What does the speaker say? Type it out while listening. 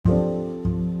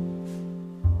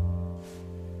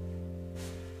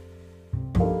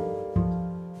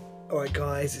Alright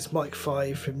guys, it's Mike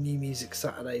 5 from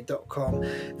newmusicsaturday.com.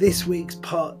 This week's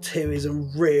part 2 is a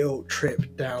real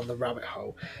trip down the rabbit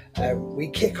hole.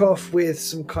 We kick off with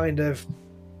some kind of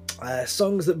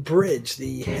songs that bridge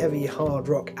the heavy hard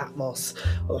rock atmos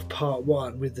of part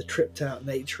 1 with the tripped out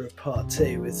nature of part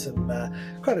 2 with some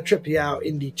kind of trippy out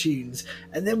indie tunes,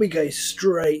 and then we go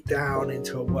straight down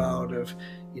into a world of,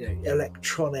 you know,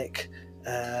 electronic,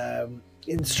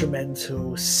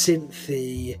 instrumental,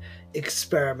 synthy,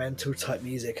 experimental type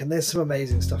music, and there's some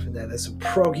amazing stuff in there. There's some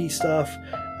proggy stuff,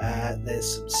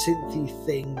 there's some synthy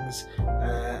things,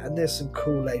 and there's some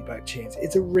cool laid back tunes.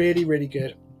 It's a really, really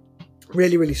good,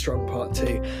 really strong part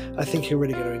 2. I think you're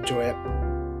really going to enjoy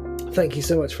it. Thank you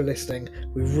so much for listening.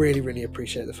 We really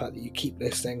appreciate the fact that you keep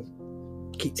listening,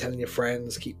 keep telling your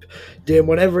friends, keep doing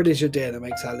whatever it is you're doing that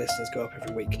makes our listeners go up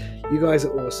every week. You guys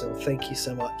are awesome. Thank you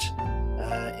so much.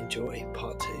 Enjoy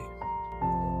part 2.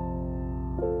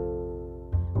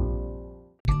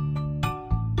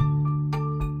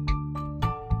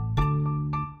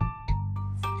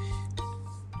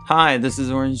 Hi, this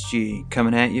is Orange G,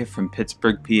 coming at you from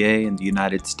Pittsburgh, PA in the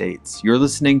United States. You're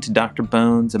listening to Dr.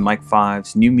 Bones and Mike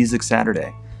 5's New Music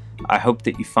Saturday. I hope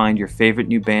that you find your favorite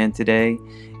new band today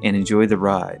and enjoy the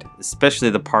ride, especially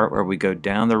the part where we go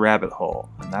down the rabbit hole,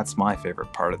 and that's my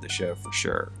favorite part of the show for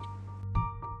sure.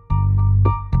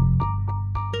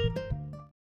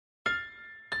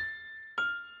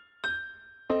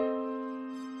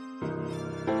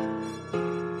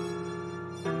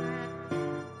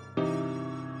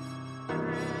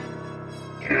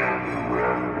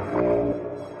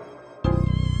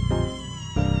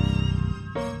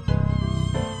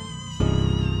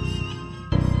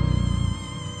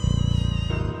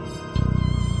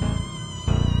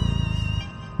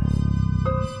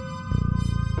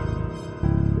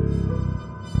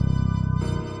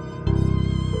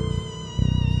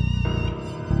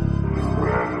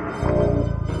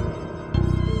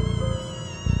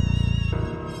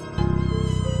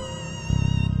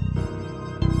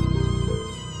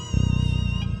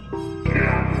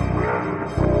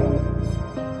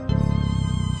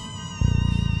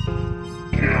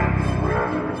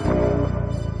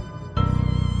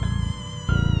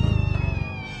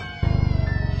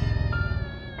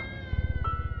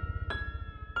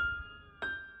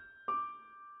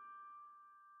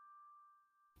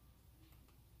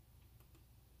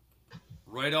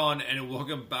 Right on, and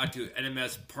welcome back to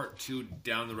NMS Part 2,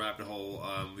 Down the Rabbit Hole.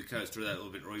 We kind of started that a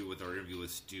little bit early with our interview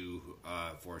with Stu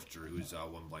Forrester, who's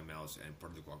One Blind Mouse and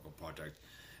part of the Guaco Project.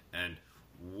 And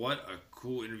what a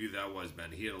cool interview that was,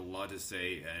 man. He had a lot to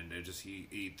say, and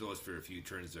he threw us for a few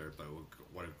turns there, but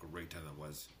what a great time that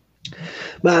was.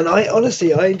 Man, I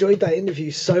enjoyed that interview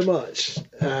so much.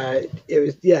 It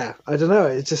was, I don't know,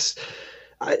 it's just...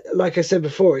 like I said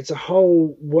before, it's a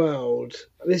whole world.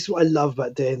 This is what I love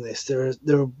about doing this. There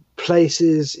are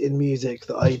places in music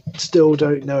that I still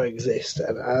don't know exist,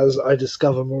 and as I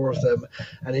discover more of them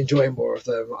and enjoy more of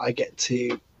them, I get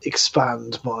to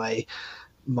expand my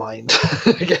mind,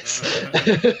 I guess.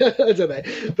 I don't know.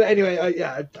 But anyway,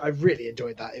 I really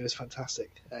enjoyed that. It was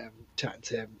fantastic chatting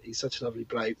to him. He's such a lovely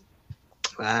bloke.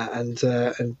 And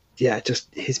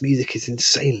just his music is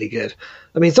insanely good.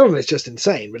 I mean, some of it's just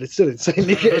insane, but it's still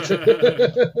insanely good.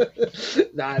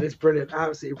 It's brilliant,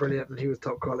 absolutely brilliant, and he was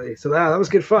top quality. So that was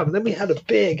good fun. And then we had a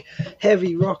big,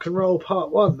 heavy rock and roll part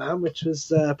 1, man, which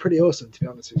was pretty awesome, to be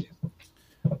honest with you.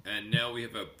 And now we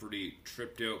have a pretty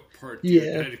tripped out part 2.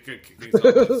 Yeah.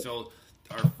 So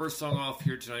our first song off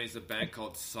here tonight is a band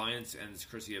called Science, and it's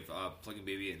courtesy of Plug-in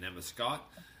Baby and Emma Scott.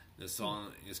 The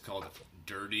song is called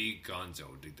Dirty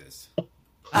Gonzo. Dig this.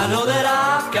 I know that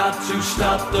I've got to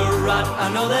stop the rot.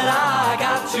 I know that I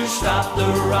got to stop the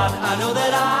rot. I know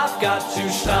that I've got to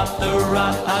stop the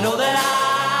rot. I know that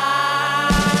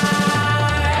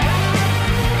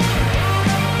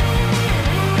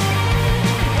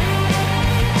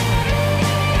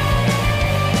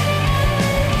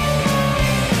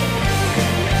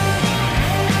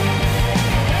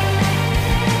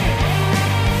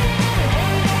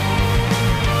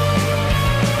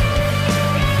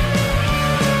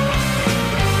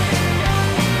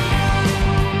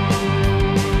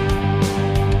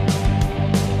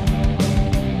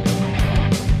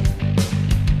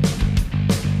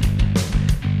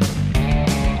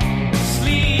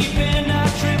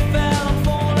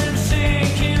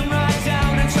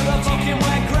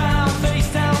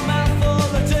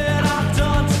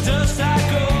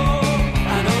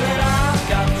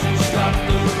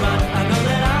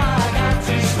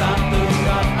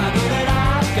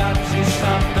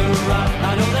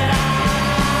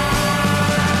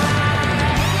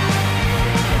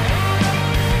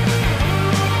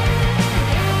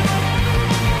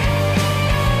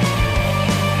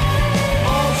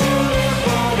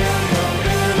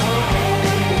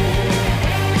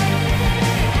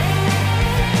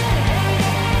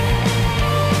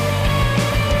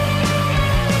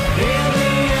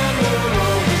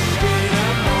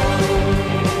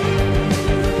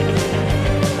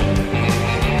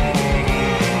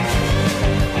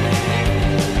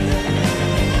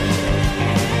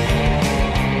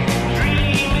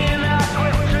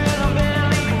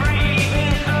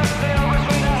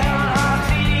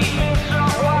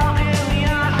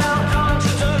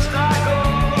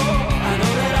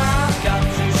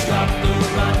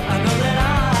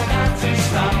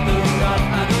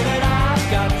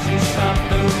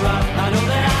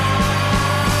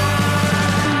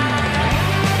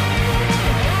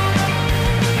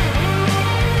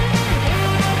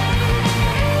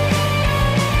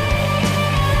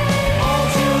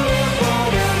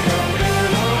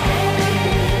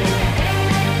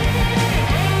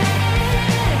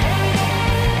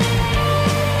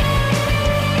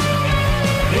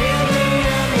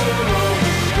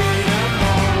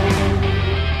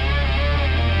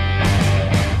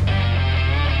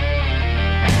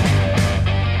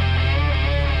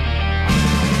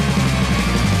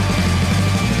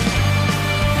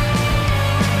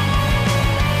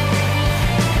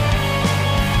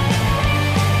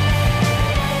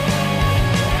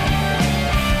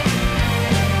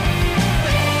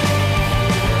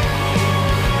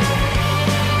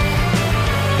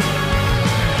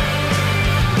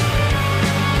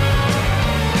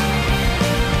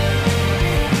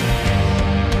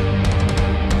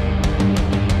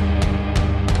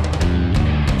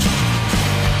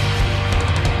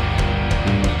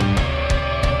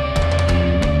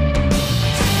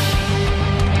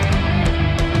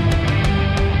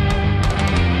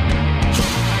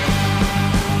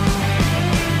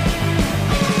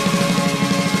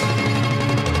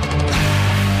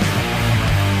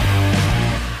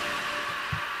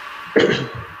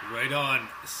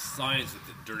Science with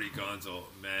the Dirty Gonzo,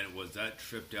 man, was that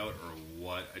tripped out or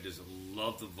what? I just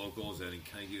love the vocals and it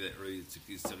kind of gave that early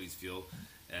 60s, 70s feel.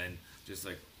 And just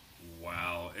like,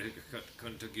 wow. It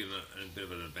kind of took you on a bit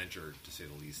of an adventure, to say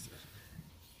the least.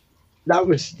 That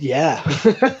was, yeah.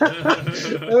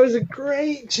 That was a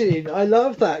great tune. I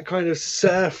love that kind of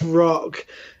surf rock,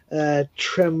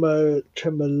 tremolo-y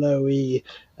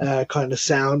kind of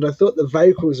sound. I thought the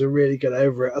vocals were really good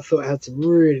over it. I thought it had some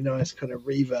really nice kind of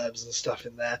reverbs and stuff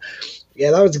in there.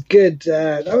 Yeah, that was good.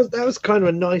 That was kind of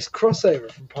a nice crossover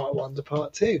from part 1 to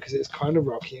part 2 because it's kind of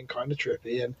rocky and kind of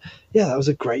trippy. And yeah, that was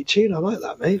a great tune. I like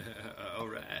that, mate. All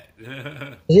right.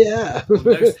 Yeah.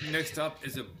 Next up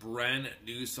is a brand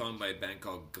new song by a band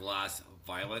called Glass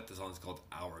Violet. The song is called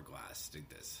Hourglass. Dig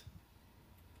this.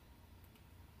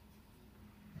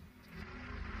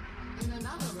 In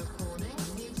another recording,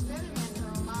 the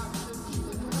experimental master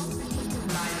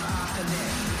live after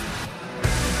this.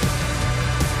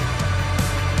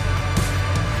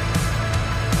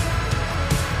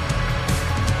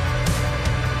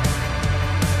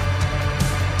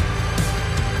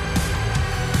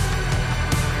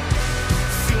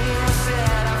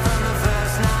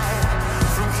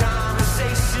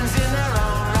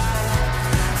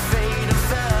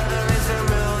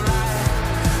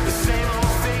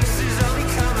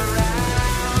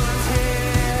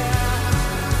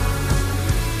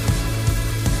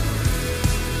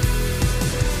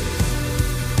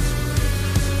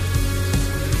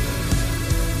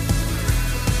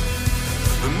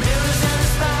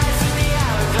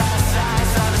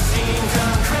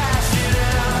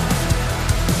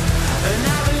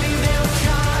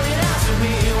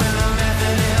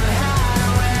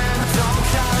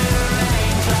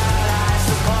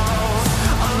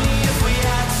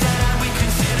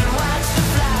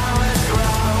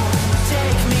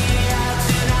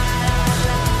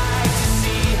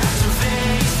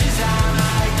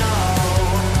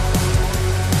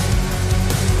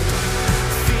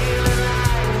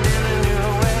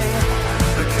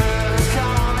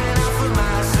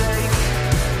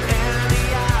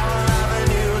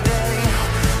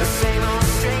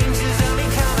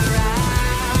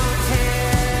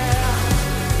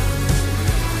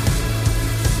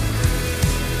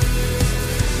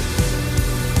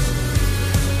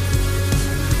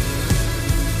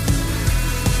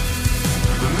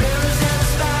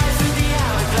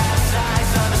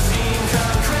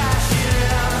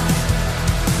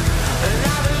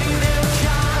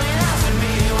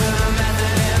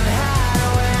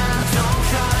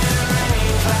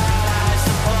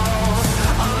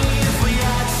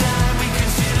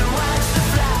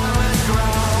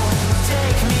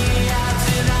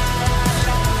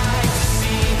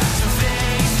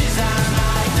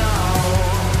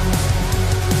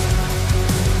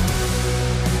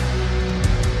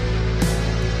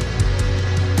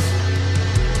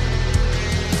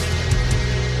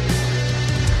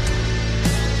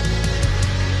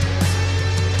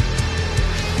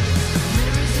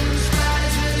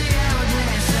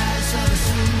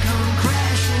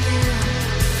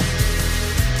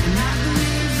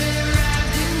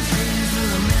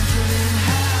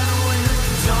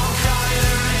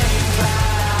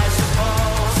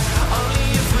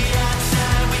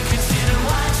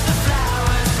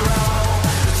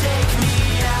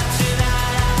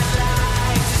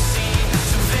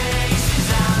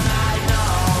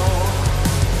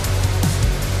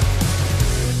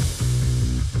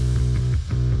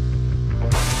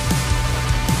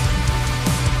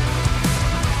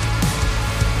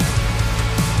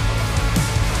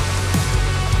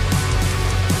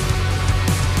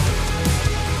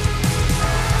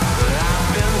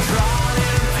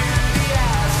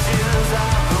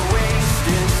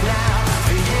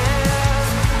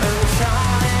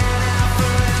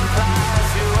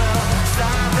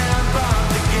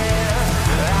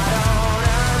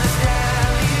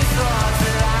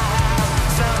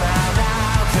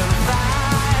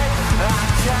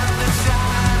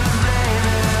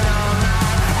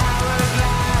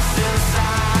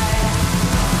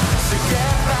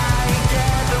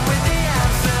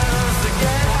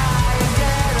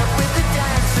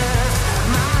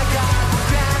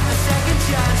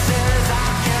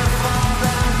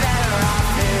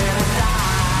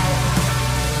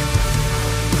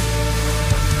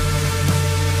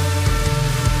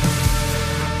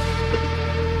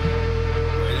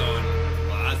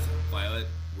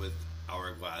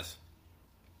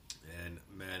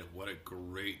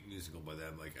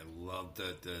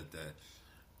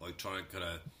 electronic kind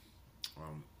of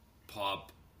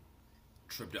pop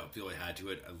tripped out feel I had to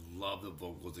it. I love the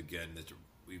vocals again.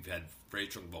 We've had very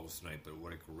strong vocals tonight, but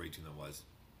what a great tune that was.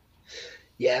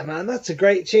 Yeah, man, that's a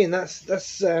great tune. That's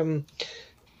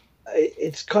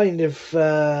it's kind of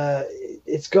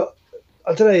it's got,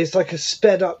 I don't know, it's like a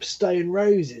sped up Stone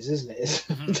Roses, isn't it?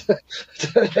 I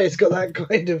don't know, it's got that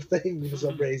kind of thing for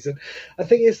some reason. I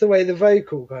think it's the way the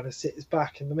vocal kind of sits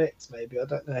back in the mix, maybe. I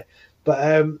don't know.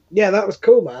 But yeah, that was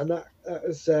cool, man. That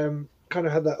was kind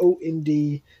of had that alt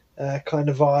indie kind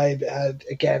of vibe. It had,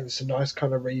 again, some nice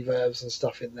kind of reverbs and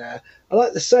stuff in there. I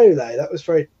like the solo. That was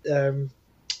very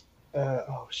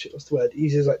oh shit, what's the word? He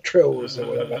uses like trills or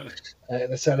whatever in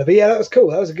the solo. But yeah, that was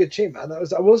cool. That was a good tune, man.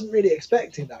 I wasn't really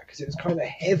expecting that because it was kind of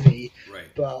heavy, Right.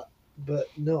 but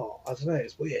not. I don't know.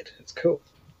 It's weird. It's cool.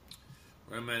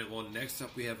 Right, man. Well, next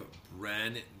up we have a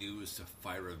brand new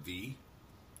Sapphira V.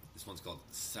 This one's called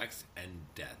Sex and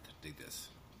Death. Dig this.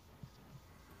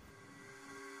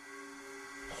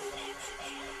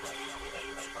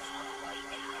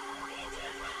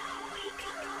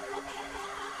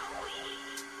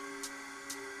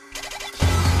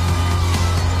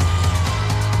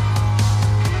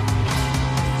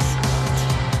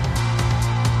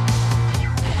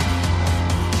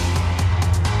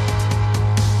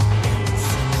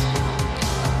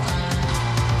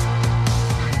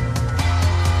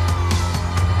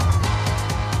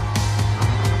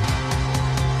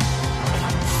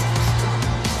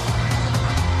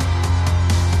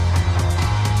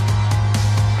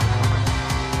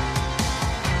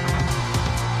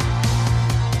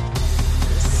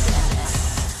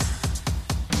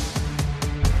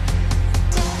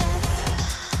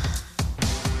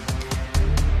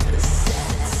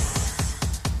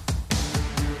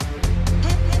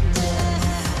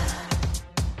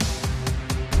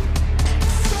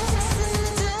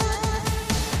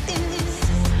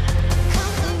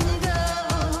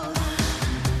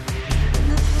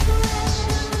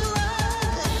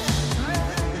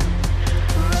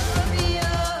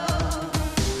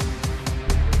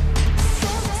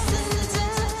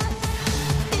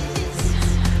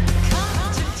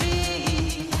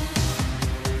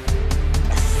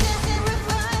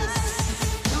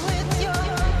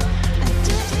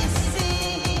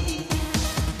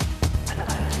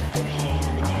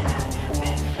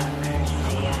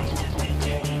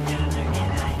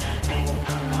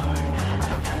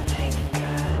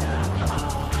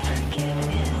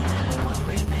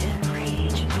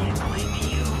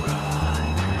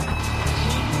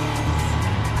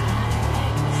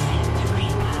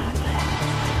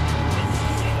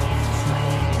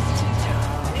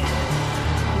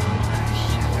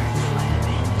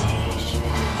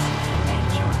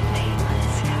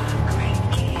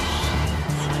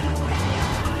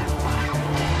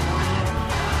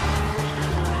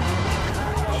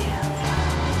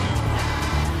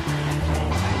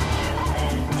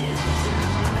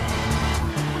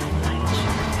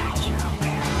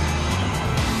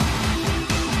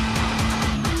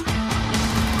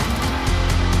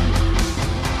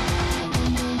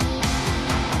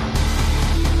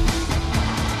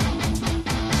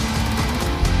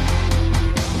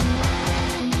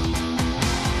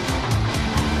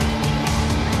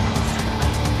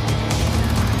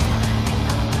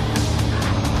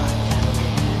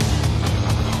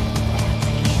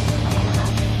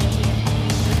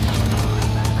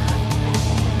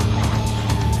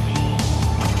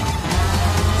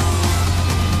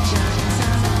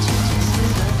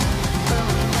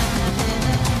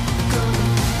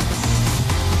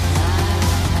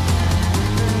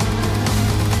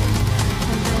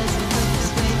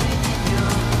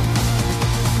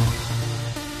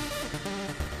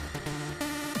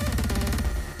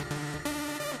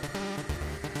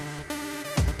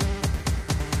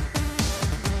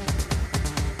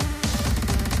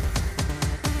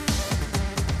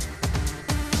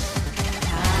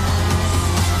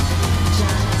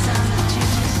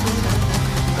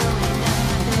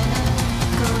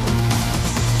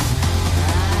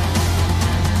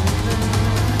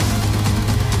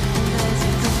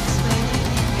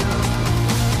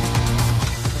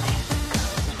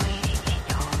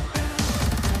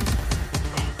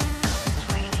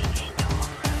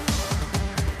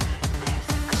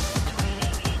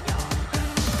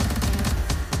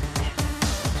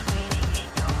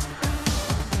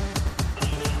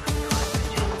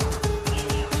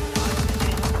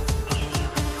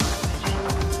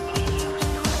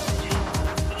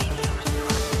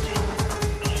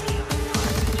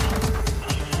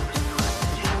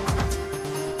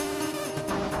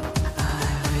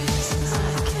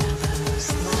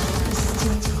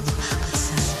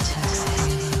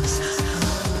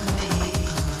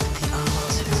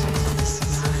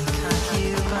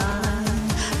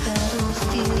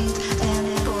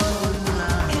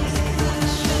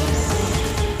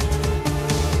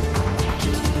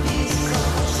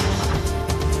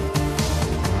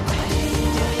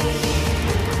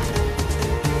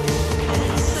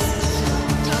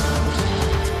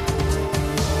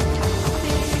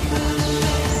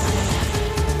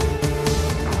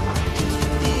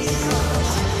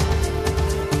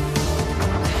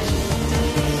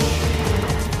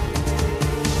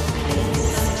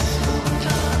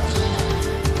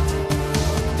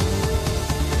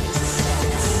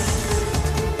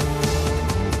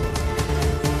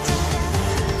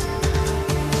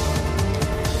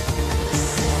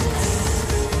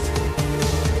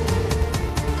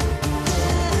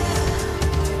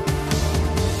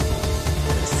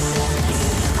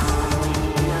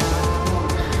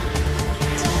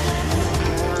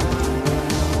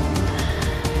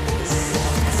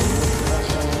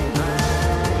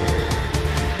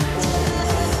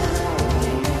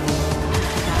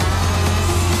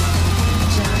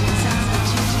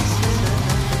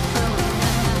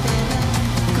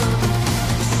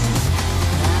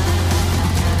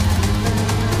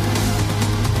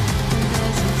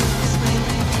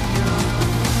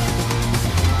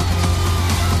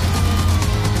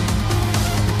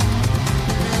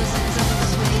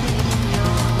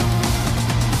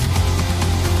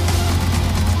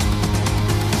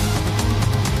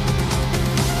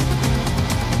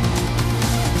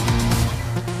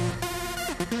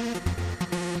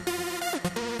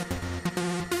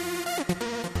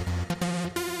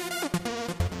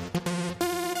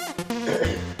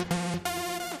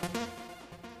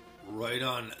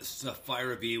 on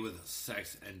Sapphire V with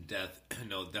Sex and Death.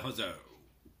 No, that was a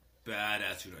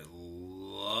badass tune. I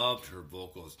loved her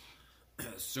vocals.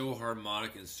 So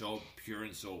harmonic and so pure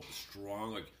and so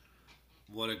strong. Like,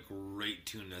 what a great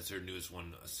tune. That's her newest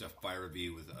one, Sapphire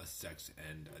V with Sex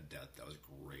and Death. That was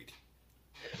great.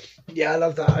 Yeah, I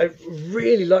love that. I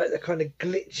really like the kind of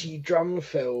glitchy drum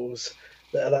fills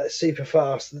that are like super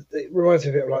fast. It reminds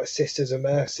me a bit of like Sisters of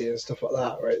Mercy and stuff like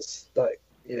that, where it's like,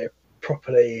 you know,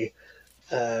 properly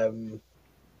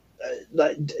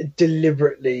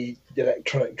deliberately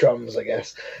electronic drums, I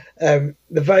guess. The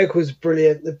vocals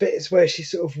brilliant. The bits where she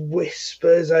sort of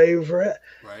whispers over it,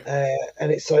 Right.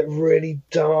 and it's like really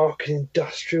dark and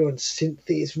industrial and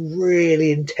synthy. It's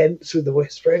really intense with the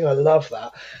whispering. I love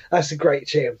that. That's a great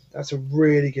tune. That's a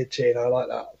really good tune. I like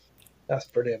that. That's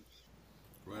brilliant.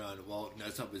 Right on. Well,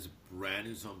 next up is a brand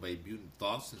new song by Mutant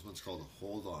Thoughts. This one's called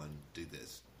Hold On. Do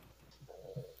This.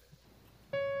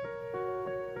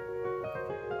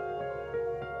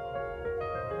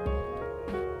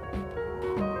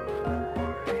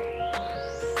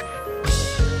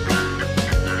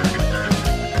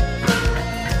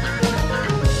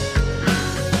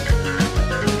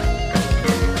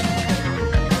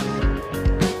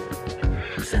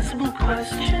 Sensible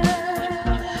question.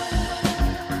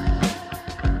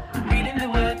 Reading the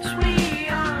words we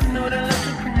all know that love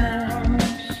to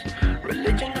pronounce.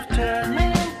 Religion of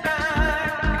turning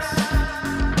backs.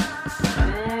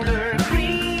 Under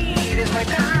greed is my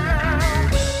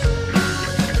count.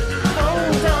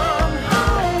 Hold on,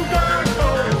 hold on,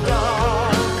 hold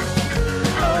on.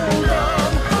 Hold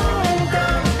on, hold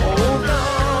on, hold on.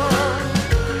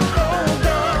 Hold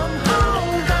on,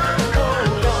 hold on,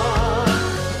 hold on.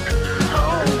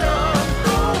 Hold on,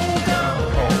 hold on,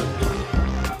 hold on.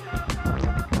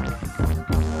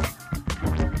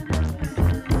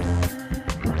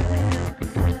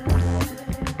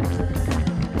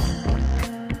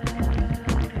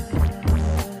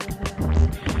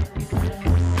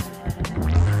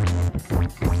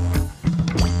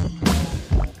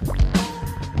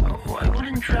 Oh, I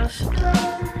wouldn't trust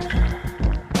them.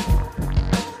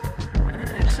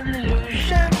 It's an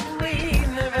illusion. We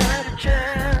never had a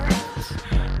chance.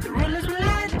 The rulers will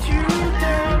let you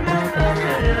down.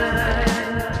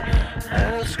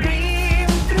 I'll scream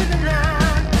through the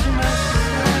night to myself.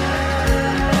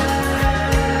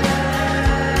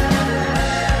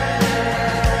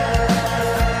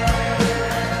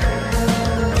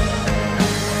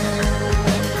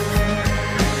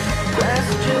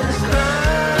 Questions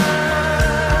high,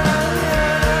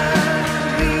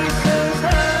 reasons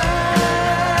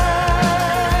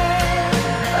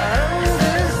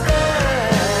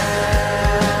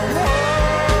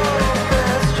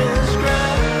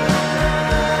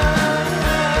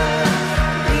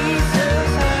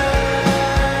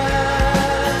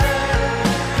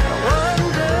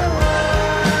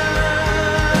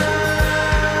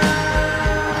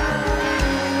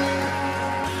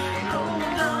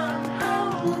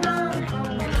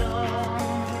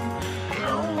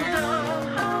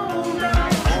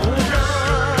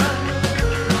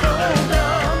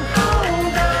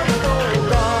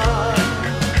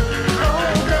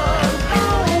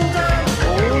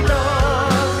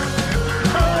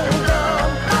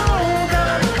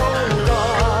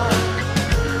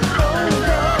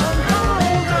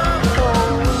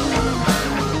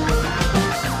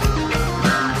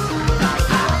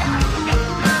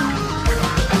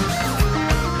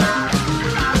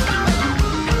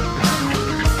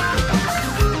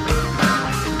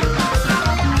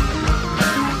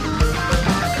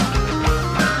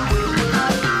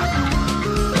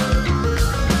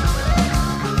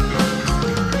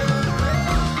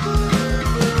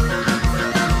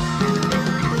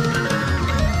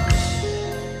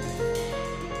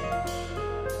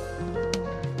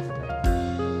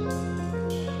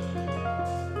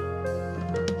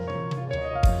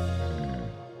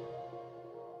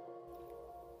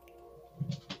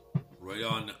Right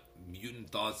on, Mutant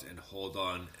Thoughts and Hold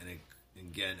On. And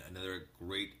again, another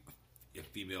great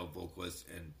female vocalist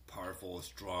and powerful,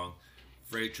 strong,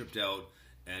 very tripped out,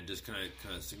 and just kind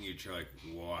of singing your chair like,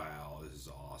 wow, this is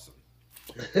awesome.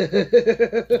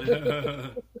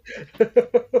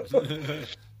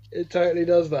 It totally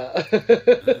does that.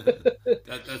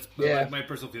 That's Yeah. my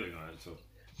personal feeling on it. So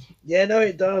Yeah, no,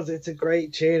 it does. It's a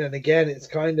great tune, and again, it's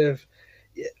kind of,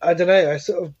 I don't know, I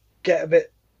sort of get a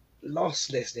bit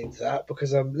lost listening to that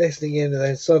because I'm listening in, and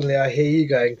then suddenly I hear you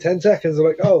going 10 seconds. I'm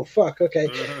like, oh fuck, okay,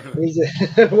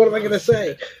 what am I going to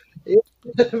say?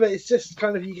 But it's just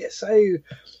kind of, you get so.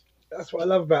 That's what I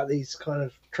love about these kind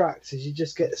of tracks, is you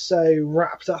just get so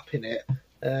wrapped up in it.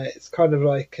 It's kind of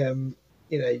like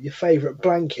your favourite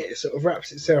blanket. It sort of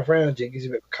wraps itself around you, gives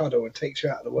you a bit of cuddle, and takes you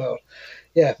out of the world.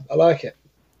 Yeah, I like it.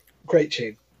 Great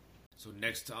tune. So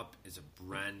next up is a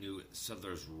brand new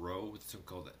Settlers Row with a song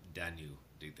called Danu.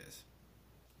 Dig this.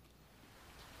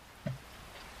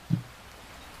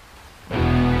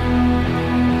 Danu.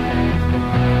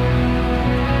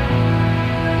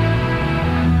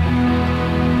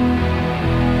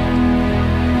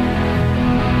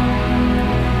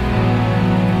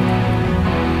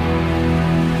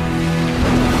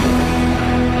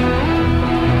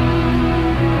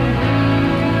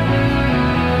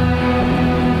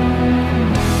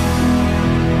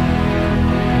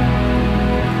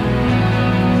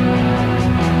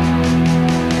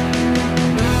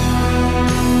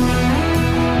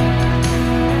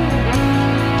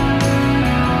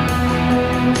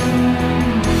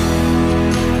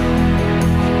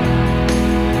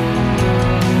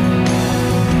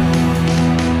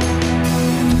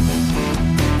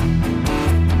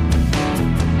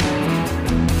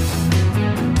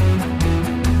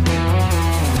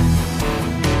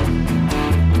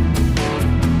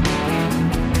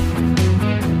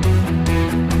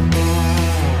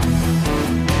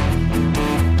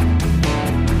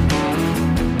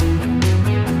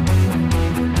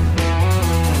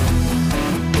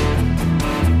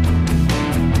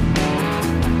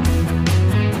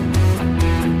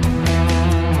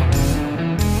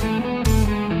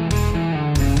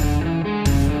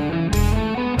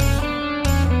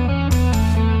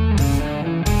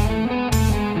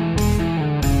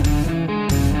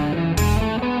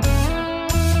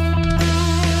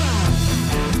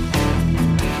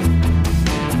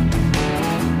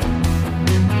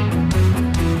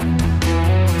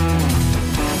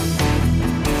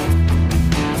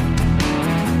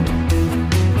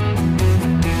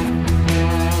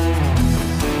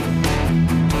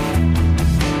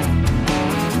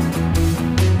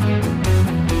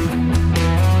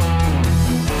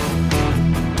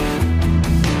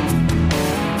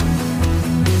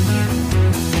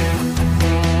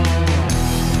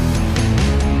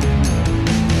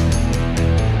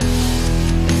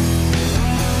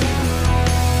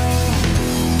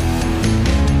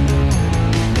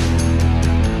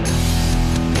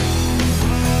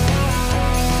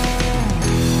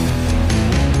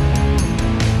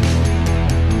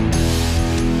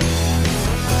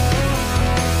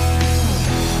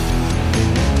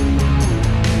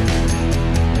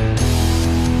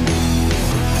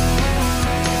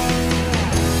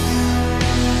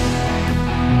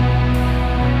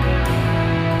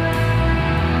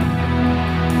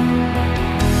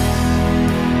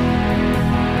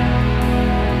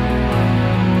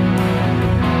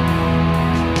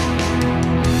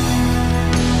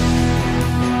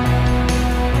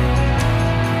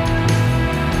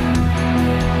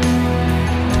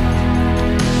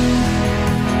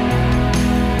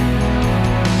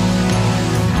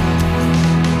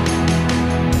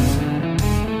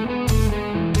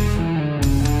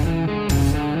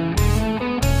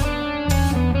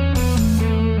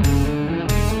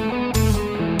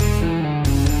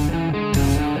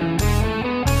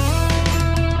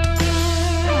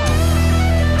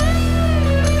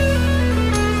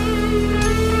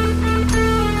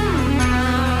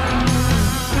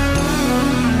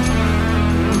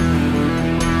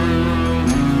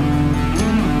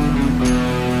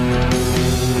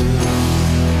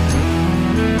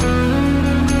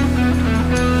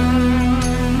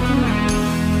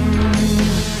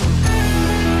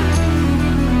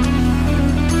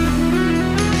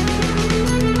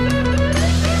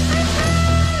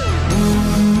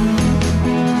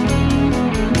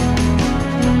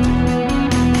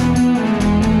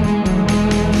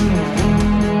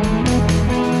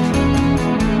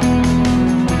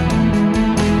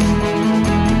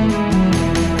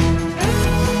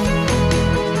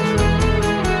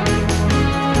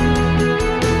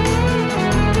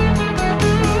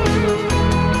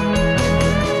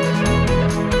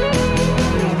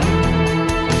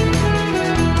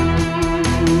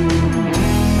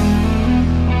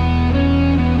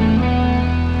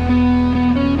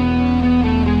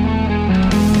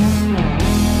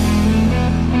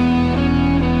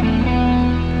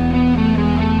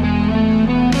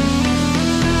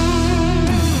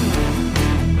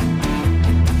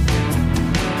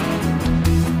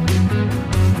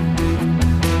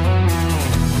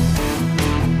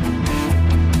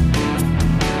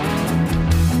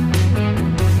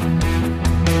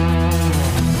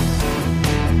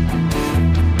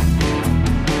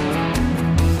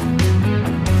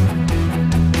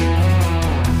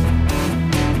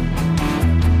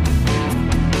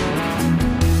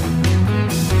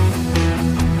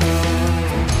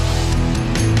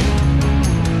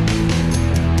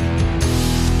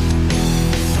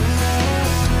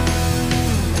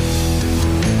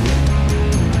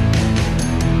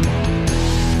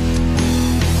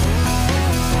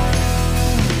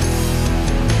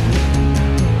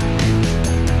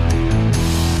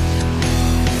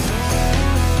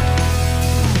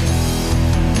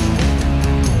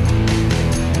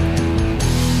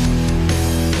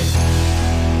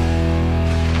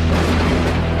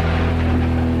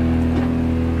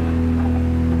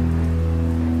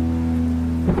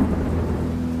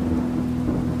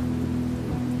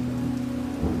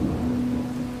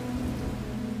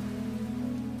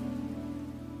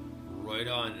 Right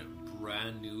on,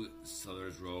 brand new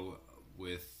Sellers Row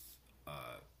with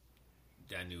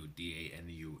Danu,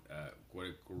 D-A-N-U. What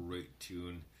a great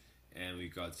tune. And we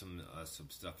got some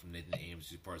stuff from Nathan Ames,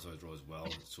 who's part of Sellers Row as well.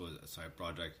 So a side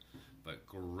project, but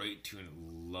great tune.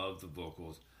 Love the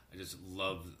vocals. I just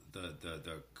love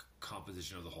the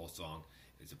composition of the whole song.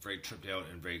 It's a very tripped out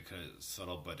and very kind of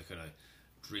subtle, but kind of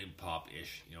dream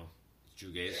pop-ish, you know,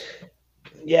 shoegaze.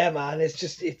 Yeah, man,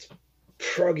 it's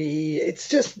proggy.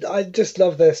 I just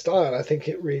love their style. I think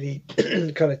it really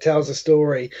kind of tells a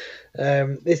story.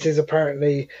 This is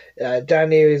apparently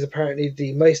Danu is apparently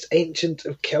the most ancient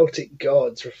of Celtic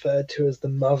gods, referred to as the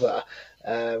Mother,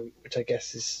 which I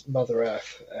guess is Mother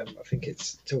Earth. I think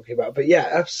it's talking about. But yeah,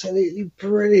 absolutely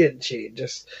brilliant tune.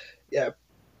 Just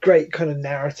great kind of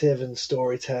narrative and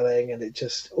storytelling, and it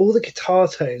just all the guitar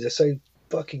tones are so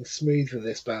fucking smooth with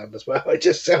this band as well. It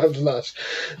just sounds lush.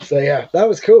 So yeah, that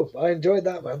was cool. I enjoyed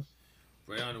that, man.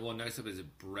 Right on. Well, next up is a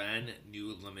brand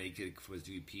new Lemonade Kid for his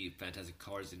EP, Fantastic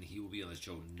Colors, and he will be on the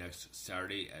show next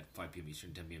Saturday at 5 p.m.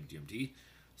 Eastern, 10 p.m. GMT.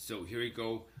 So here we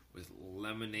go with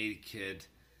Lemonade Kid,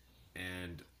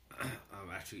 and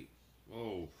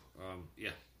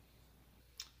yeah.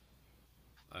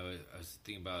 I was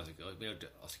thinking about it. I was like, maybe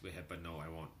I'll skip ahead, but no, I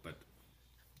won't. But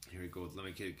here we go with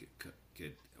Lemonade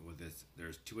Kid with this.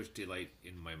 There's too much daylight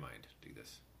in my mind. Dig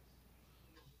this.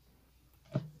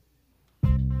 Hey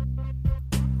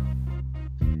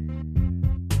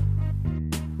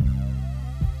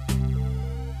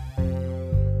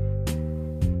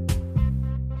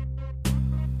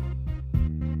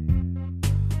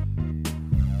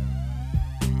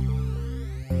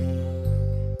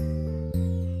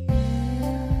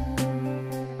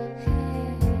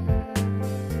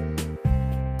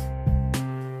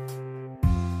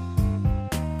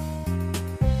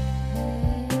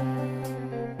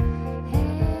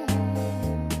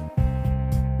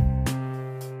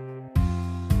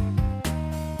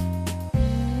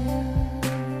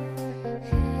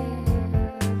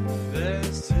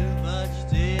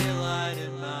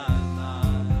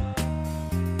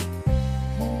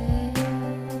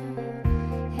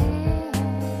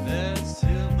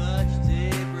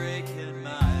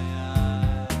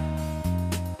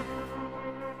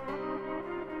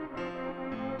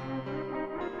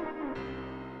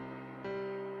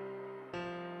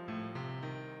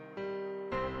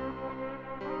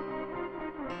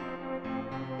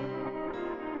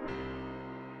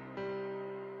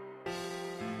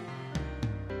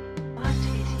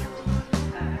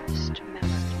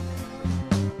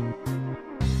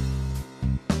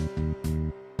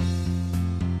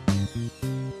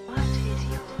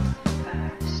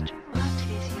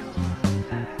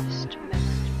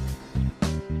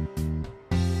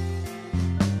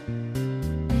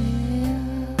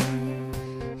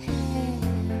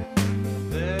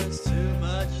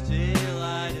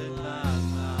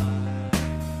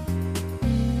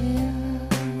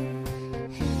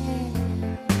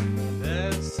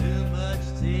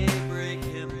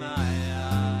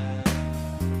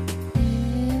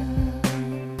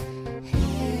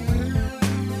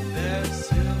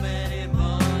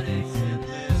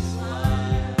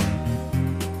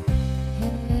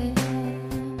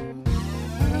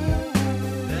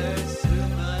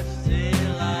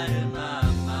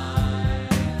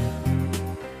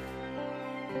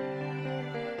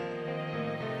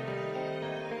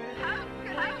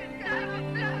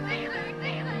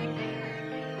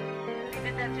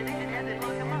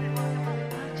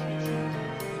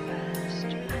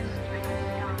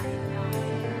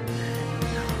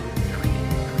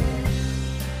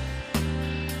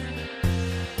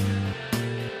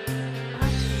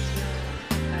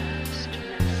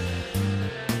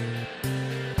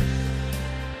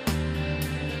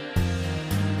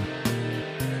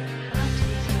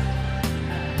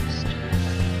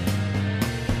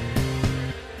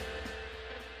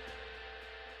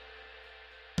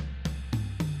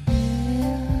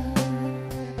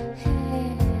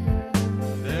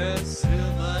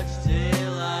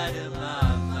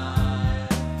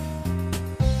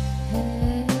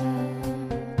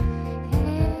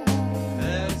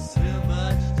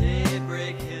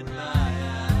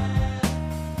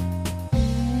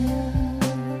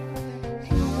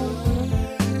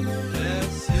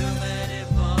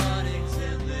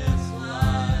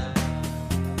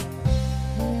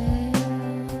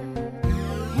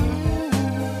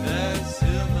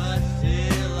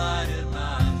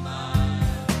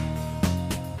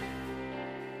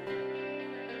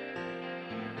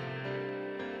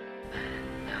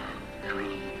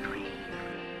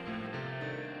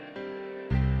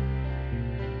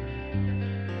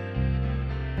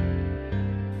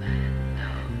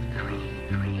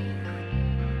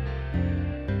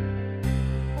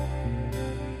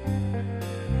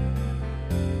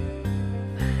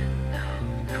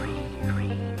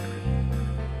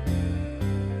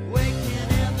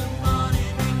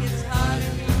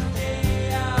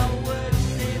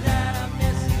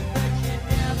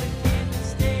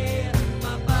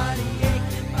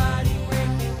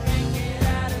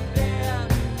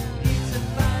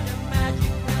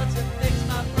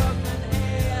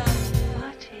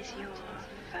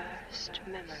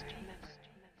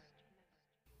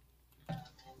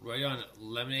Right on,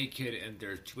 Lemonade Kid, and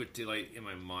there's Too Much Daylight in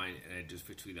My Mind, and I just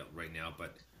tweet that right now.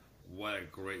 But what a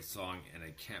great song, and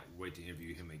I can't wait to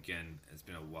interview him again. It's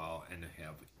been a while, and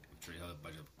I'm sure he'll have a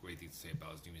bunch of great things to say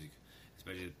about his new music,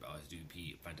 especially about his new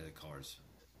EP, Fantastic Colors.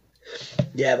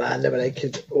 Yeah, man, Lemonade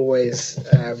Kid always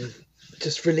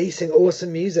just releasing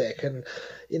awesome music, and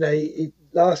you know,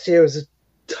 last year was a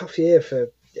tough year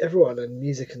for everyone and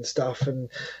music and stuff, and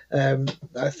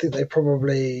I think they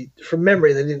probably, from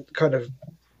memory, they didn't kind of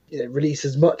release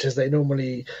as much as they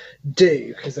normally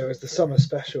do, because there was the summer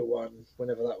special one,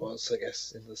 whenever that was, I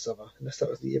guess in the summer, unless that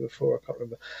was the year before, I can't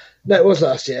remember. No, it was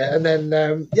last year. And then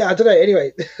I don't know,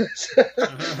 anyway.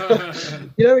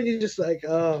 When you're just like,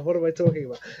 what am I talking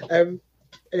about?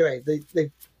 Anyway,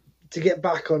 they to get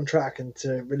back on track and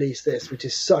to release this, which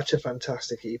is such a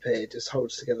fantastic EP, it just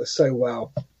holds together so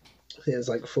well. I think there's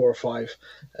like 4 or 5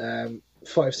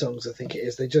 songs, I think it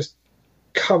is. They just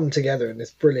come together in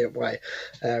this brilliant way.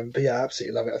 But yeah, I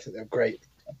absolutely love it. I think they're a great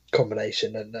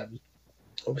combination, and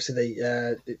obviously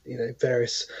they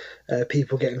various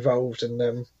people get involved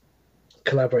and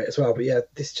collaborate as well. But yeah,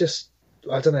 this just,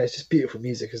 I don't know, it's just beautiful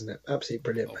music, isn't it? Absolutely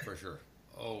brilliant.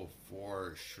 Oh,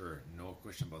 for sure. No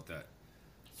question about that.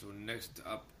 So next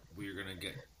up, we're gonna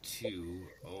get to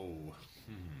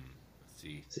let's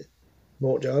see. Is it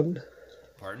Mort Jordan?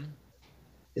 Pardon?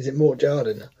 Is it Mort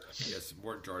Jordan? Yes,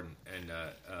 Mort Jordan. And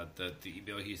the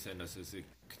email he sent us is like,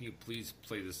 can you please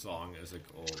play this song? I was like,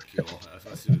 oh, cool.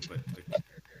 That's what but like,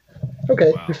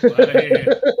 okay. Wow.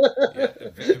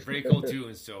 Yeah, very cool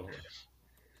tune. So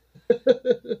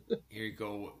here you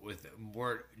go with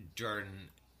Mort Jordan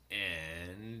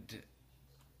and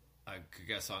a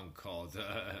song called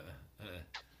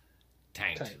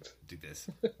Tanked. Do this.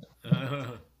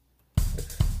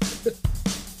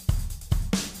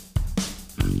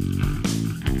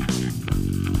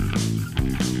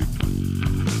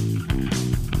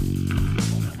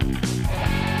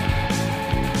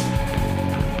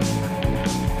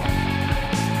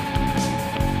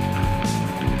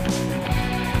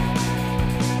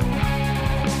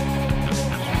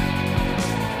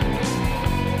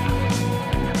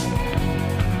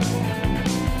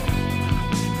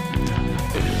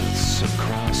 It's a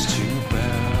cross to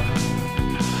bear,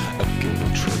 a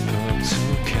guilt trip to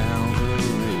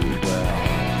Calvary. Well,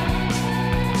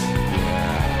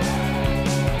 yeah.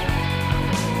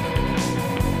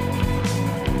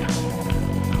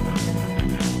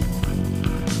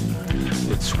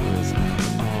 It's with me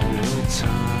all the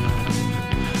time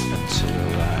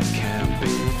until I can't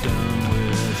be done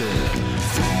with it.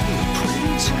 Feel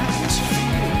pretext,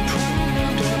 feel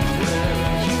pruned up where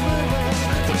you are.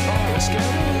 The bar is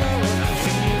getting lower.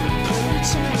 Feel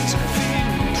pretext,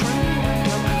 feel pruned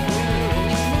up where you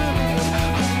are.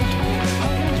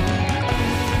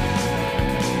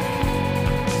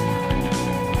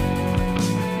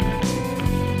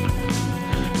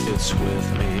 It's with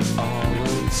me all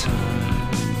the time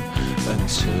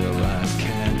until I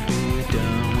can't be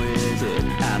done with it,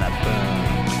 and I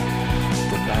burn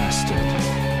the bastard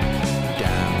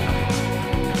down.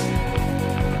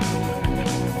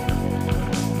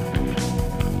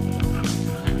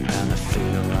 And I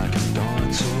feel like I'm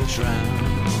going to drown.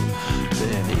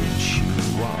 Then in she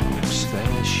walks,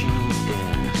 there she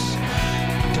is.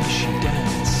 Does she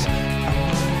dance? I'm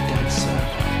not a dancer.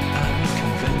 I'm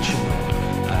conventional.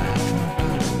 I have no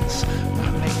balance. I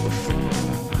make the floor.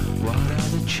 What are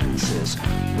the chances?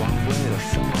 One way to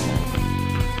fall.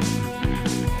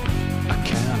 I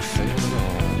can't feel it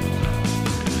all.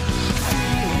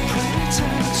 Feel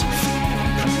pretense, feel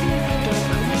pretend.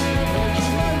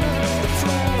 The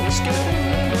floor is getting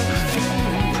lower. Feel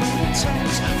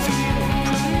pretense, feel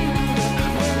pretend.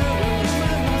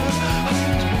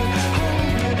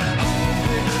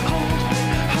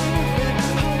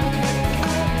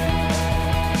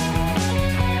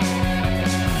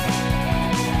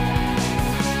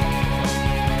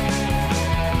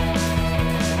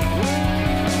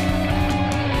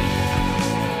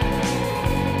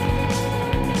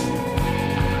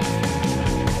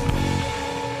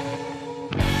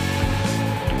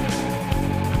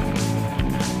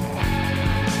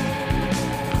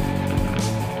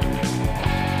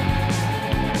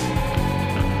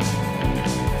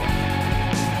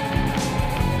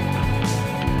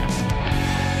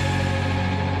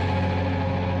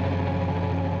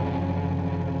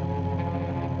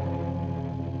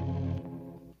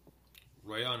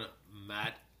 Right on,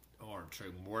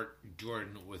 Mort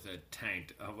Jordan with a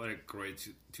Tanked. What a great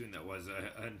tune that was.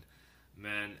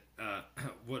 man,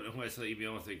 when I saw the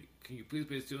email, I was like, "Can you please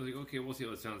play this tune?" I was like, "Okay, we'll see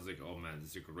how it sounds." Like, oh man,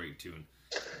 this is a great tune.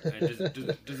 And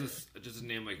just a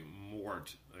name like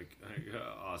Mort, like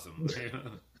awesome.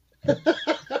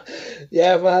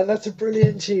 Yeah, man, that's a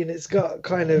brilliant tune. It's got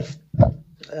kind of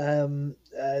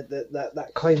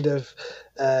that kind of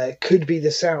could be the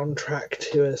soundtrack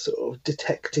to a sort of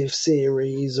detective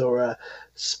series or a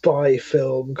spy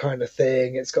film kind of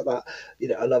thing. It's got that,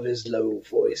 I love his low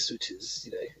voice, which is,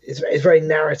 it's very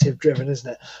narrative driven, isn't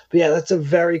it? But yeah, that's a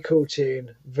very cool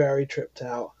tune, very tripped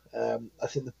out. I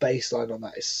think the bass line on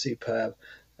that is superb.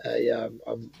 Yeah,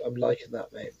 I'm liking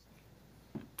that, mate.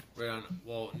 Right on.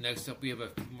 Well, next up we have a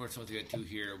few more songs to get to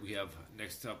here.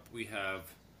 Next up we have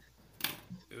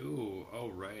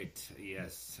right,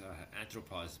 yes,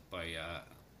 Anthropos by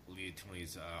Leah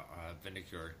Tony's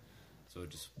Vindicure. So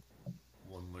just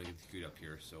one more to get queued up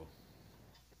here. So,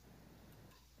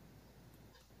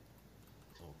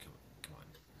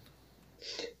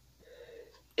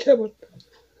 come on.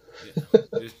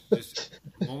 Yeah, just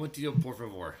momentito, por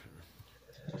favor.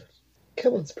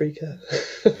 Come on, Spreaker.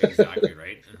 Exactly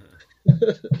right.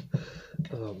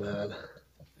 Oh man.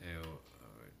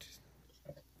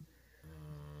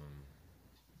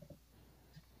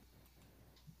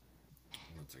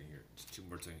 One second here. Just two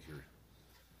more seconds here.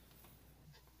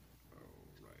 All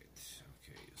right.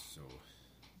 Okay. So.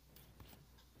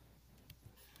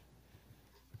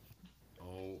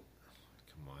 Oh,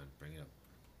 come on, bring it up.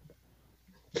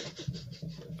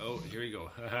 Oh, here you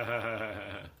go.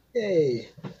 Yay.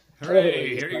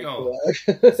 Hooray, here you go.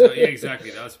 So, yeah, exactly.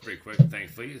 That was pretty quick,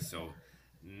 thankfully. So,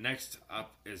 next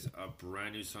up is a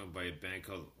brand new song by a band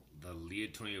called the Leah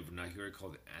Tony of Vernacular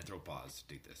called Anthropos.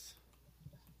 Dig this.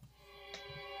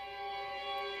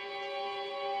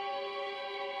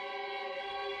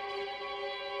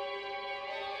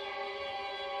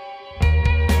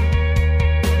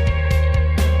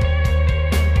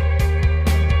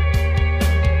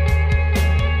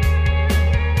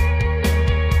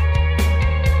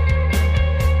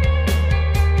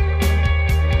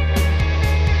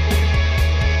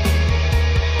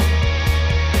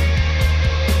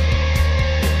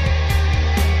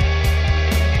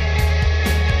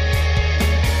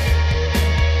 Anthropos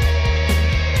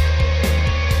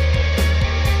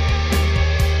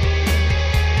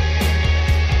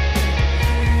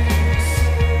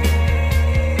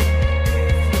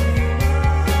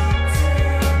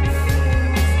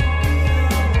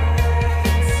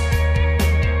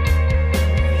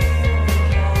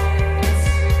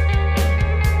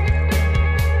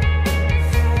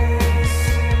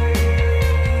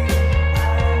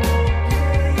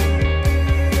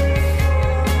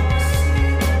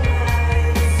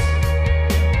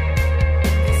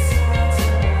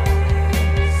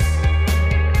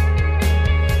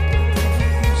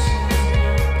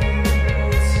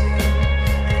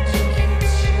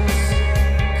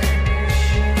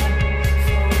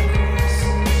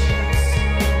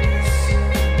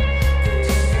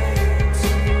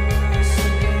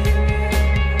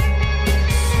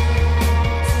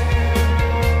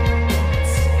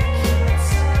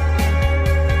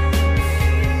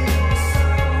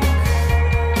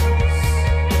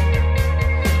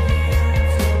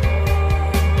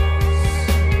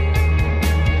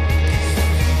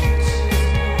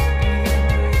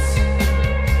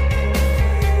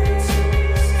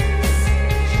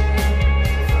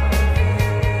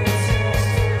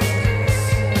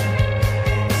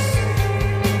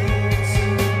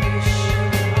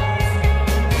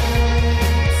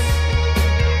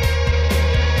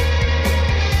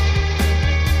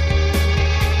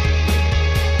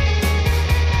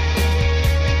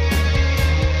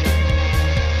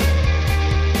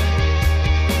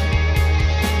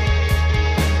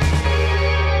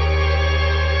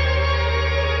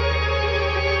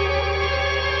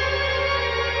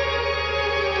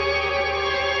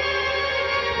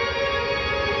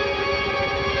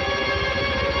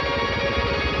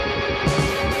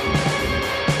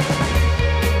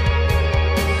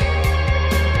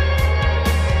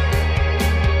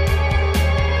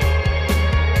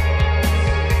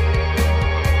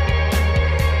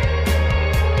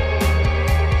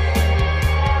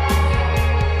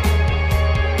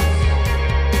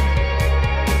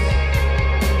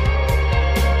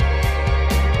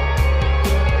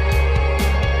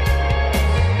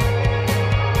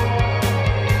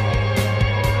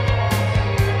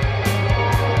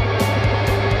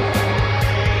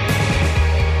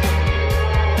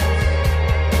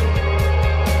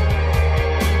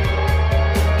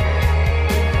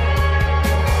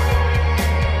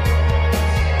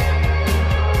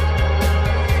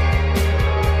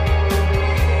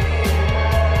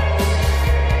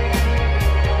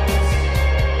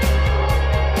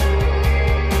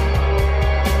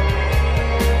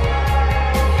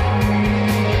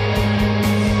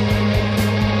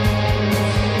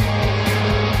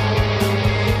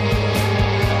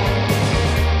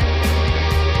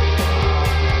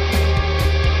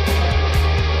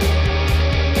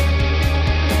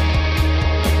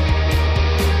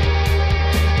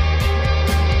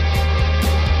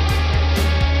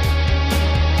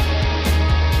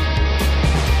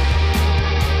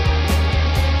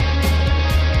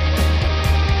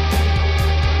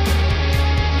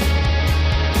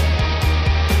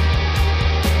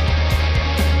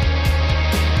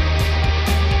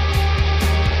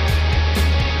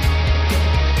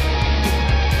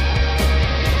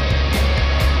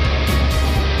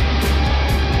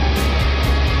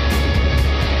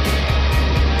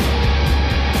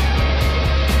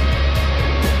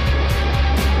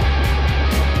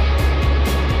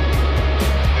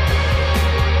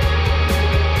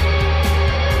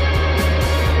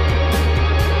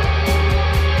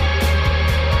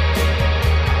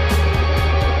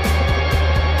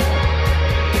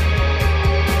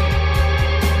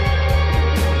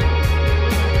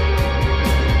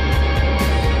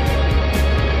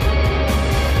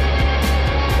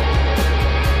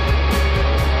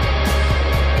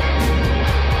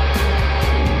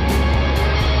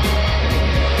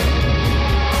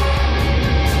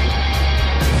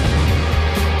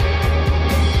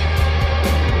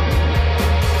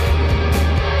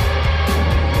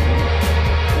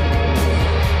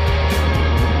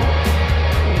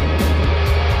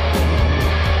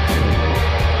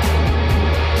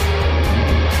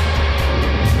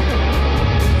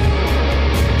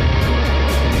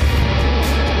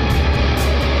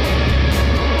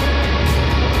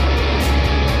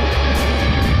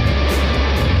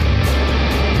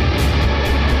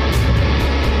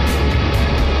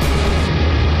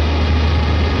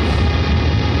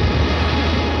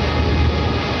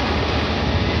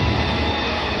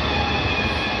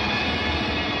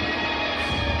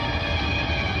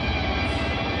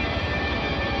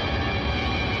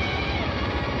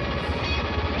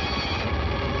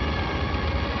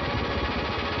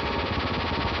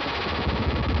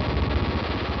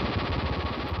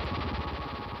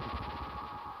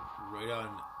Right on.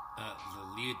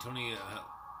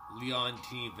 Leon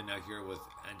T. Vernacular with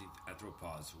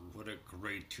Anthropos. What a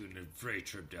great tune and very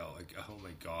tripped out. Like, oh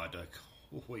my god, like,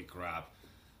 holy crap.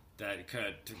 That kind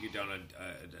of took you down a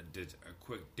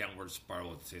quick downward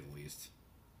spiral, to say the least.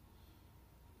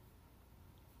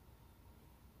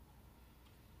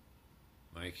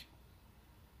 Mike?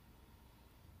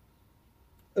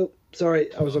 Oh,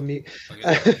 sorry, I was on mute.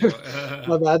 Okay.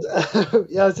 My bad.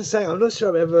 Yeah, I was just saying, I'm not sure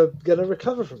I'm ever going to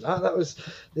recover from that. That was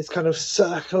this kind of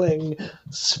circling,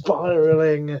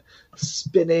 spiraling,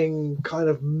 spinning, kind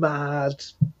of mad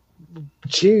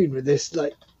tune with this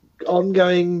like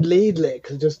ongoing lead lick,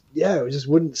 and just it just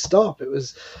wouldn't stop.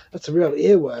 That's a real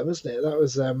earworm, isn't it? That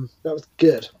was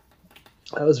good.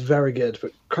 That was very good,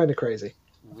 but kind of crazy.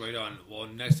 Right on. Well,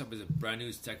 next up is a brand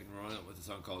new second run with a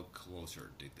song called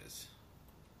Closer. Dig this.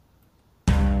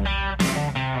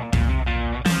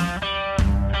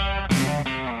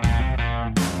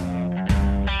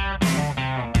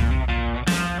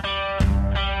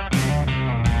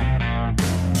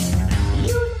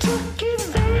 You took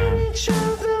advantage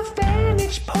of the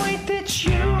vantage point that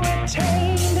you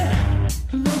attained,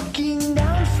 looking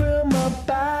down from above.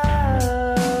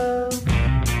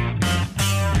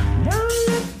 Now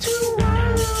left to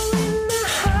wallow in the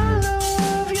hollow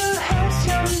of your house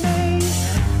you made,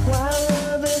 while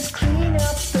others clean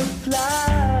up the flood.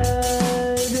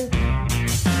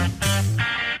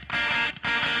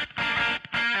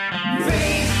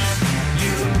 Faith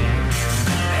you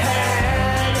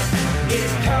had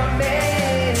it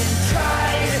coming,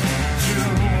 tried to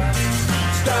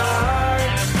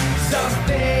start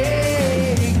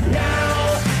something. Now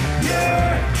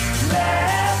you're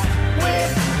left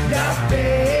with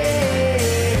nothing,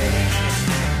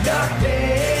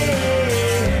 nothing.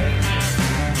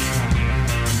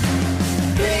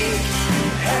 Think you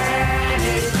had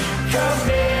it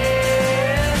coming.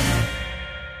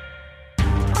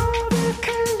 All the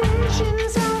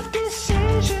collisions of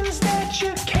decisions that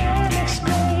you can't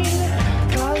explain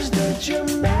caused a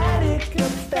dramatic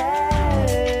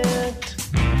effect.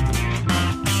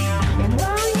 And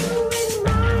while you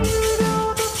admired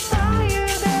all the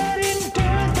fire that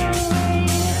endured the rain,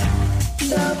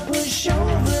 the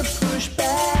pushover pushed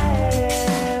back.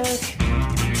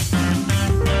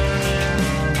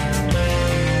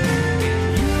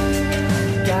 You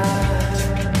got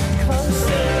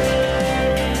closer.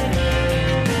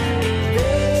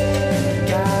 They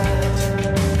got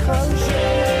closure.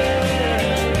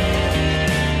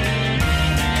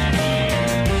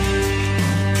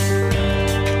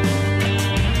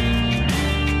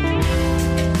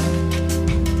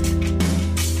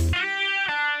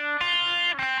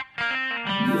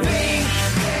 Think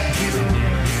you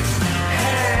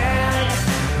had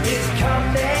it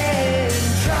coming,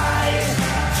 tried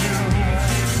to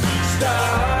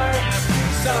start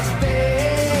something.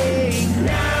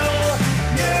 Now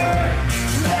you're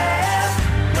left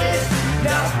with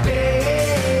nothing,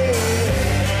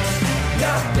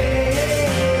 nothing.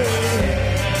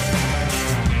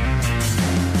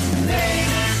 Think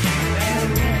you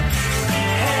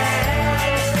had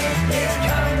it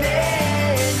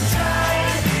coming,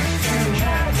 tried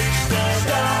to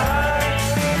start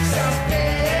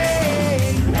something.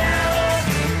 Now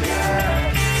you're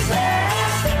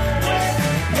left with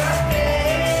nothing,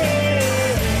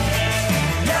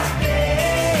 nothing.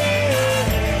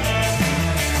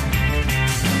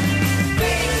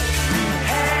 Think you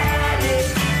had it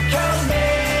coming.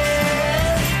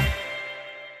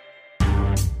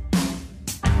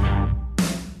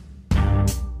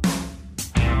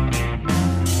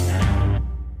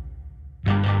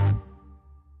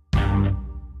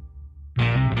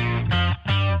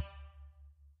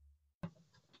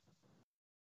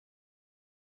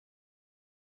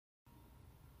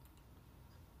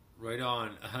 Right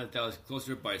on. That was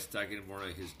Closer by Stack and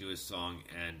Morna, his newest song.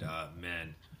 And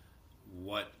man,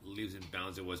 what leaves and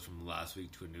bounds it was from last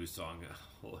week to a new song.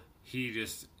 He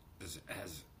just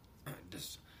has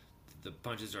just the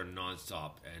punches are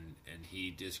nonstop, and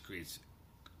he just creates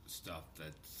stuff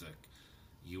that's like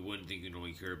you wouldn't think you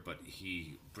normally hear, but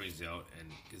he brings it out and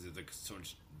gives it like so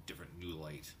much different new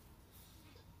light.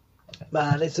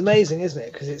 Man, it's amazing, isn't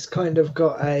it? Because it's kind of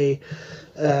got a,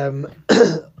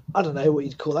 I don't know what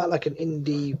you'd call that, like an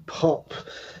indie pop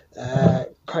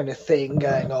kind of thing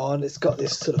going on. It's got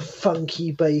this sort of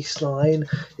funky bass line.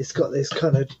 It's got this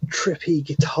kind of trippy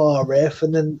guitar riff,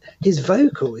 and then his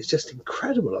vocal is just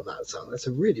incredible on that song. That's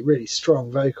a really, really strong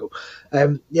vocal.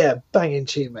 Yeah, banging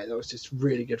tune, mate. That was just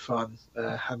really good fun.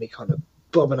 Had me kind of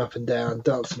bobbing up and down,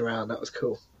 dancing around. That was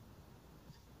cool.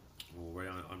 Well, right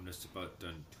on. I'm just about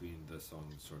done tweeting the song,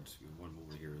 so just one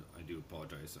moment here. I do apologize.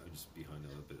 apologize. I'm just behind a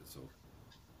little bit, so.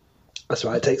 That's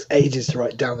right. It takes ages to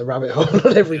write down the rabbit hole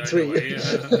on every Yeah, I tweet.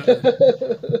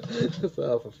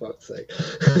 know, Oh, for fuck's sake!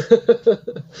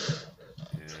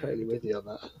 Totally with you on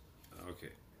that. Okay,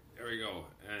 there we go,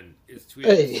 and it's tweeted.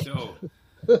 Hey. So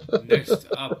next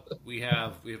up, we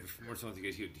have more songs to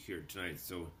get here tonight.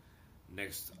 So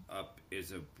next up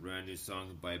is a brand new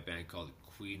song by a band called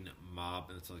Queen Mob,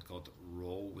 and it's a song called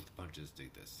 "Roll with Punches."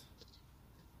 Dig this.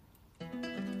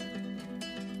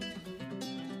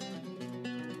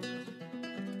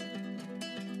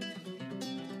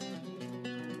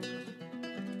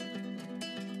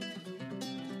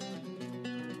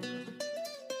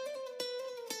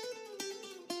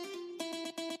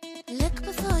 Look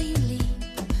before you leave.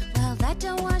 Well, that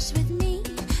don't wash with me.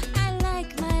 I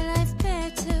like my life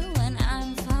better when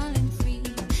I'm falling free.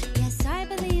 Yes, I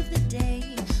believe the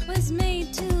day was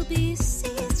made to be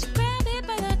seized. Grab it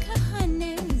by the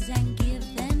cojones and give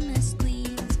them a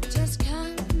squeeze. Just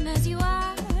come as you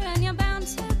are, and you're bound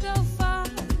to go far.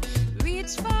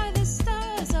 Reach for the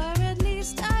stars, or at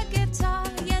least a guitar.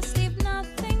 Yes, leave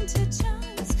nothing to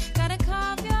chance. Gotta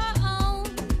carve your own.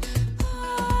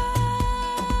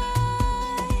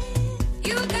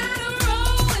 You gotta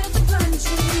roll with the punches,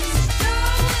 go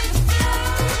with the flow.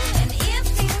 And if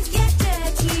things get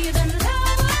dirty, then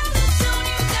lower the tone.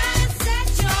 You gotta set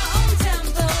your own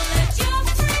tempo, let your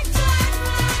freak fly.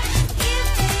 If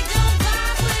they don't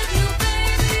vibe with you,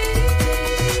 baby,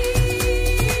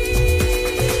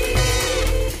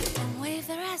 then wave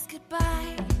their ass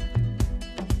goodbye.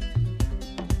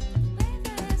 Wave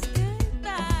their ass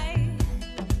goodbye.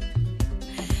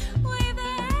 Wave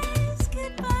their ass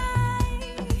goodbye.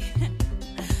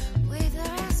 Wave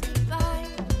their ass goodbye.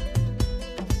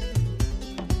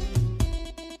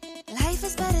 Life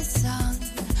is but a song,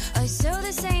 or so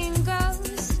the saying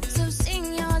goes. So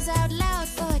sing yours out loud,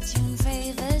 fortune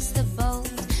favors the bold.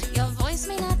 Your voice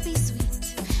may not be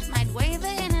sweet, might waver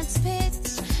in its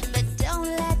pitch, but don't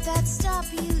let that stop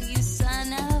you, you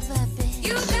son of a bitch.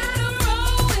 You gotta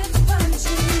roll with the punches,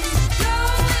 go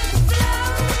with the flow.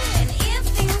 And if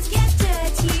things get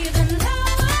dirty, then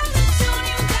lower the tone.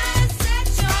 You gotta set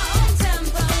your own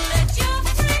tempo, let your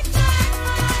freak fly.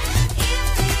 If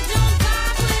they don't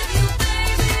vibe with you,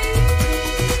 baby,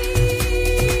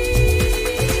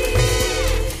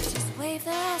 just wave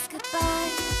their ass goodbye.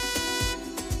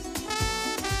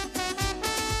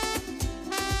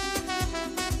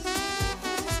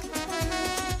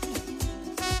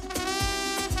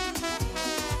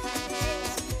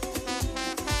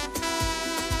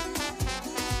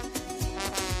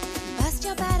 Bust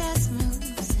your badass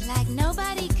moves like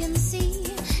nobody can see.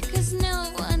 'Cause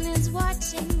no one is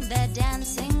watching, they're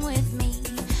dancing with me.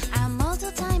 Our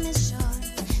mortal time is short,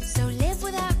 so live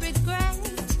without regret.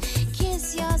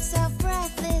 Kiss yourself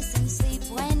breathless and sleep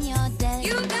when you're dead.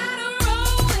 You gotta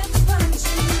roll with the punches,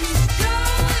 go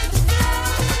with the flow.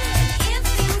 And if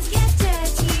things get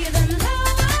dirty, then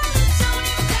lower the tone.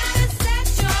 You gotta set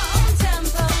your own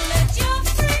tempo, let your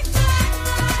freak fly.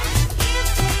 If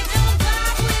they don't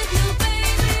vibe with you,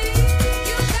 baby,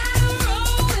 you gotta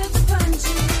roll with the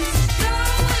punches, go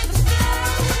with the flow.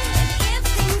 And if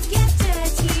things get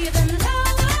dirty, then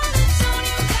lower the tone.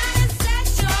 You gotta set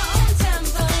your own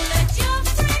tempo, let your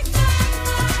freak fly.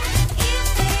 If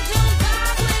they don't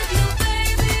vibe with you,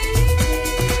 baby,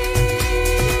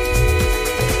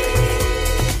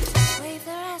 wave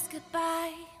their ass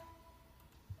goodbye.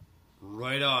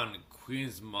 Right on,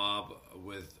 Queen's Mob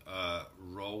with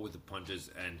 "Roll with the Punches,"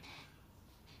 and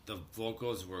the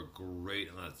vocals were great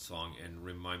on that song and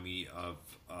remind me of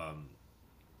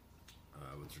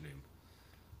what's her name?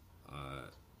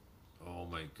 Oh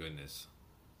my goodness.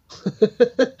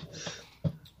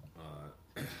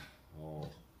 Oh,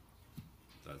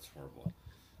 that's horrible.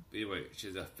 But anyway, she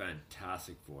has a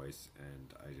fantastic voice,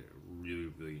 and I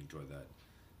really, really enjoy that.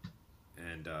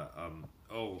 And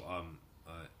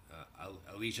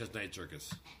Alicia's Night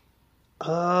Circus.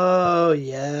 Oh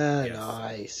yeah, Yes.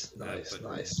 nice, But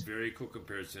nice. very cool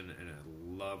comparison, and I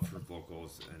love her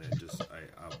vocals, and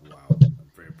wow, I'm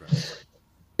very impressed.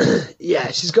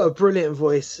 Yeah, she's got a brilliant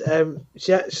voice.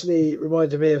 She actually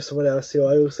reminded me of someone else who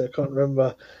I also can't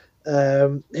remember.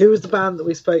 Who was the band that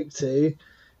we spoke to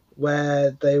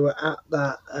where they were at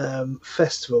that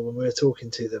festival when we were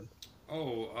talking to them?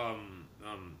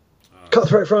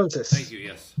 Cutthroat Francis. Thank you.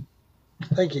 Yes.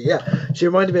 Thank you. Yeah, she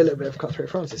reminded me a little bit of Cutthroat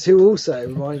Francis, who also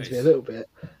reminds me a little bit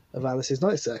of Alice's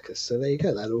Night Circus. So there you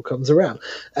go. That all comes around.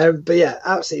 But yeah,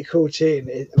 absolutely cool tune.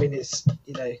 It's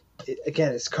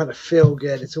again, it's kind of feel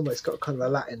good. It's almost got kind of a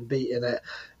Latin beat in it,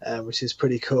 which is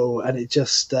pretty cool. And it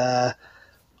just, I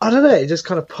don't know, it just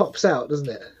kind of pops out, doesn't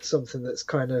it? Something that's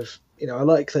kind of, I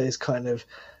like those kind of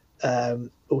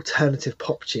alternative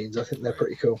pop tunes. I think they're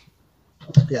pretty cool.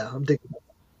 Yeah, I'm digging that.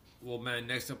 Well, man,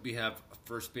 next up we have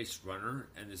First Base Runner,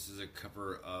 and this is a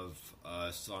cover of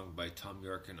a song by Tom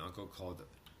York and Uncle called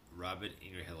Rabbit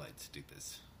in Your Headlights. Dig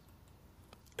this.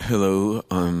 Hello,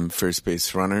 I'm First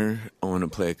Base Runner. I want to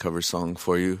play a cover song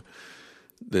for you.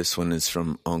 This one is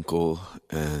from Uncle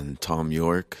and Tom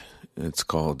York. It's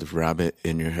called Rabbit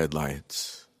in Your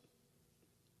Headlights.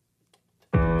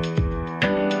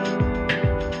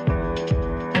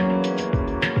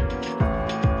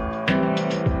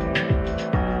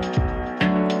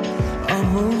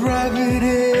 I'm a rabbit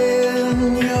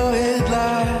in your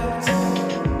headlights,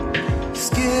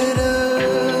 scared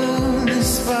of the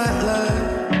spotlight.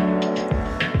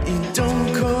 You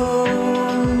don't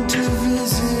come to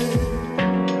visit,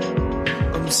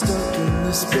 I'm stuck in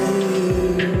this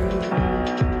bed.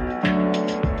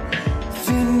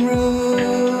 Thin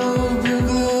rubber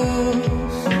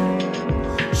gloves,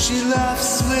 she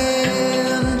laughs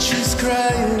when she's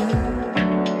crying,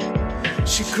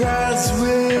 she cries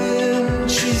when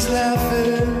she's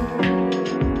laughing.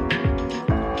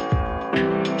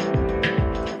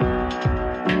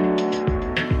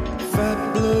 Fat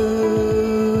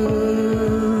bloody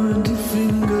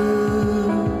fingers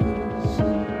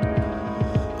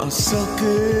are sucking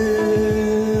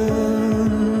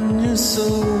your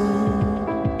soul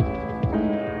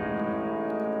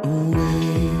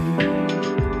away.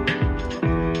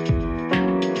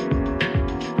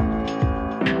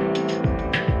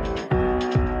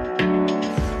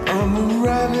 I'm a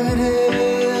rabbit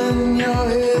in your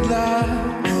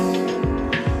headlights,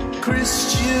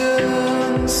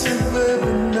 Christian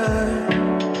suburbanite,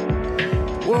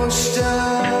 wash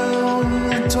down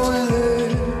the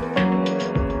toilet,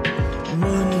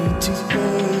 money to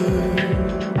burn,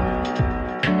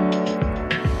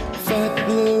 fat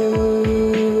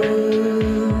bloody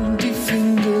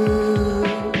fingers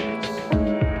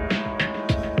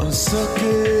are sucking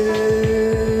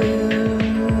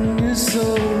your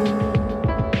soul.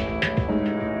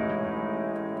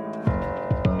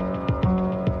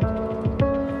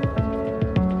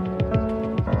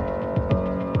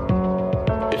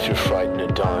 If you're frightened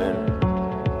of dying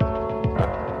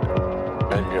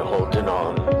and you're holding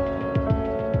on,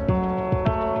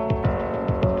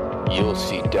 you'll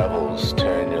see devils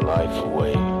tearing your life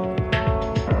away.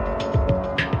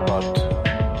 But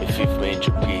if you've made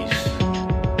your peace,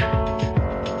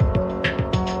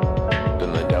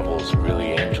 then the devils are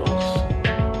really angels,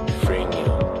 freeing you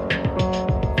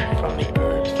from the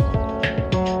earth.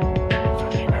 From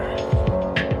the earth.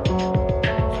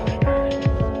 From the earth.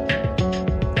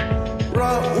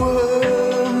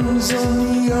 Rotworms on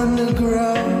the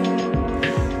underground,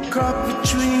 caught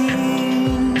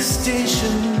between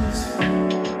stations,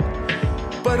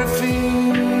 butterfingers,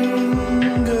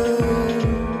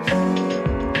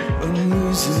 I'm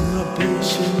losing my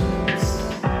patience.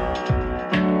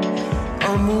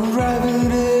 I'm a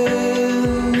rabbit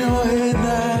in your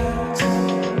headlights,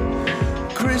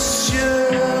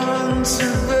 Christian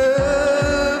suburbanite.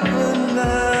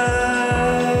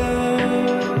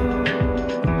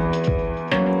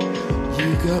 You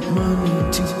got money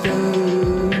to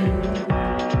burn,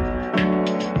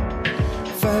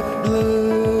 fat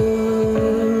bloody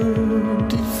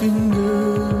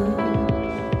fingers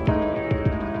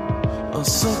are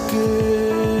sucking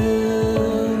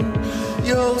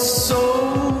your soul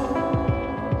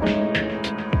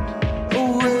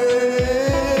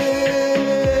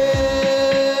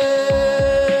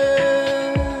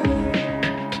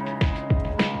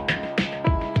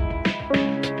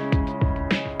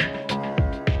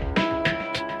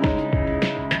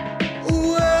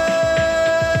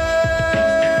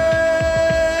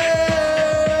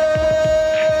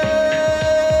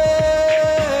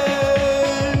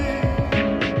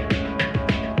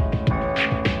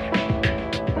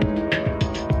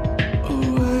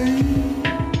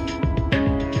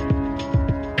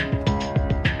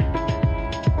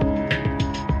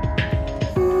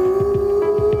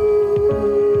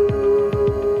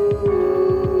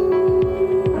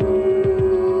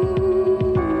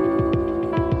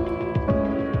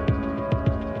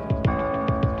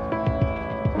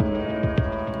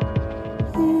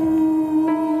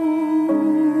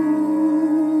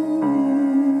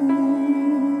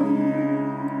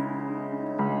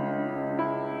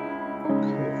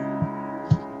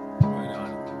Right on.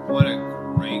 What a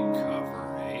great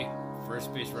cover, eh?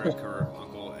 First Base Runner cover of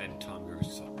Uncle and Tom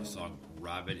York's song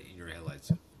Rabbit in Your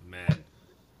Headlights. Man,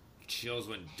 chills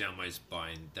went down my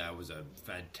spine. That was a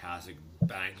fantastic,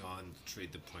 bang on,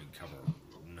 straight to point cover.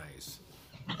 Nice.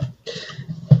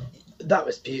 That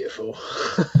was beautiful.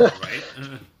 Right?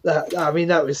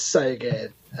 That was so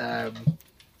good. That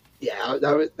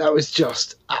was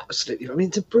just absolutely. I mean,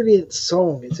 it's a brilliant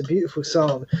song. It's a beautiful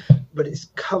song, but it's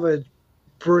covered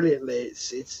brilliantly.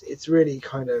 It's really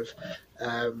kind of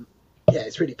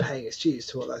it's really paying its dues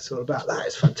to what that's all about. That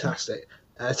is fantastic.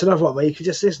 It's another one where you can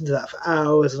just listen to that for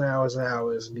hours and hours and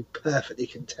hours and be perfectly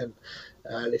content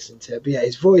listening to it. But yeah,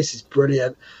 his voice is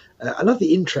brilliant. I love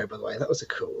the intro, by the way. That was a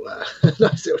cool,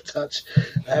 nice little touch.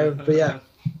 But yeah,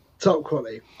 top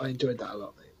quality. I enjoyed that a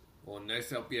lot, mate. Well,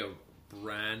 next up we have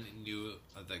brand new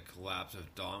The Collapse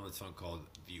of Dawn with a song called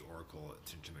The Oracle.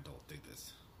 It's instrumental. Dig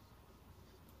this.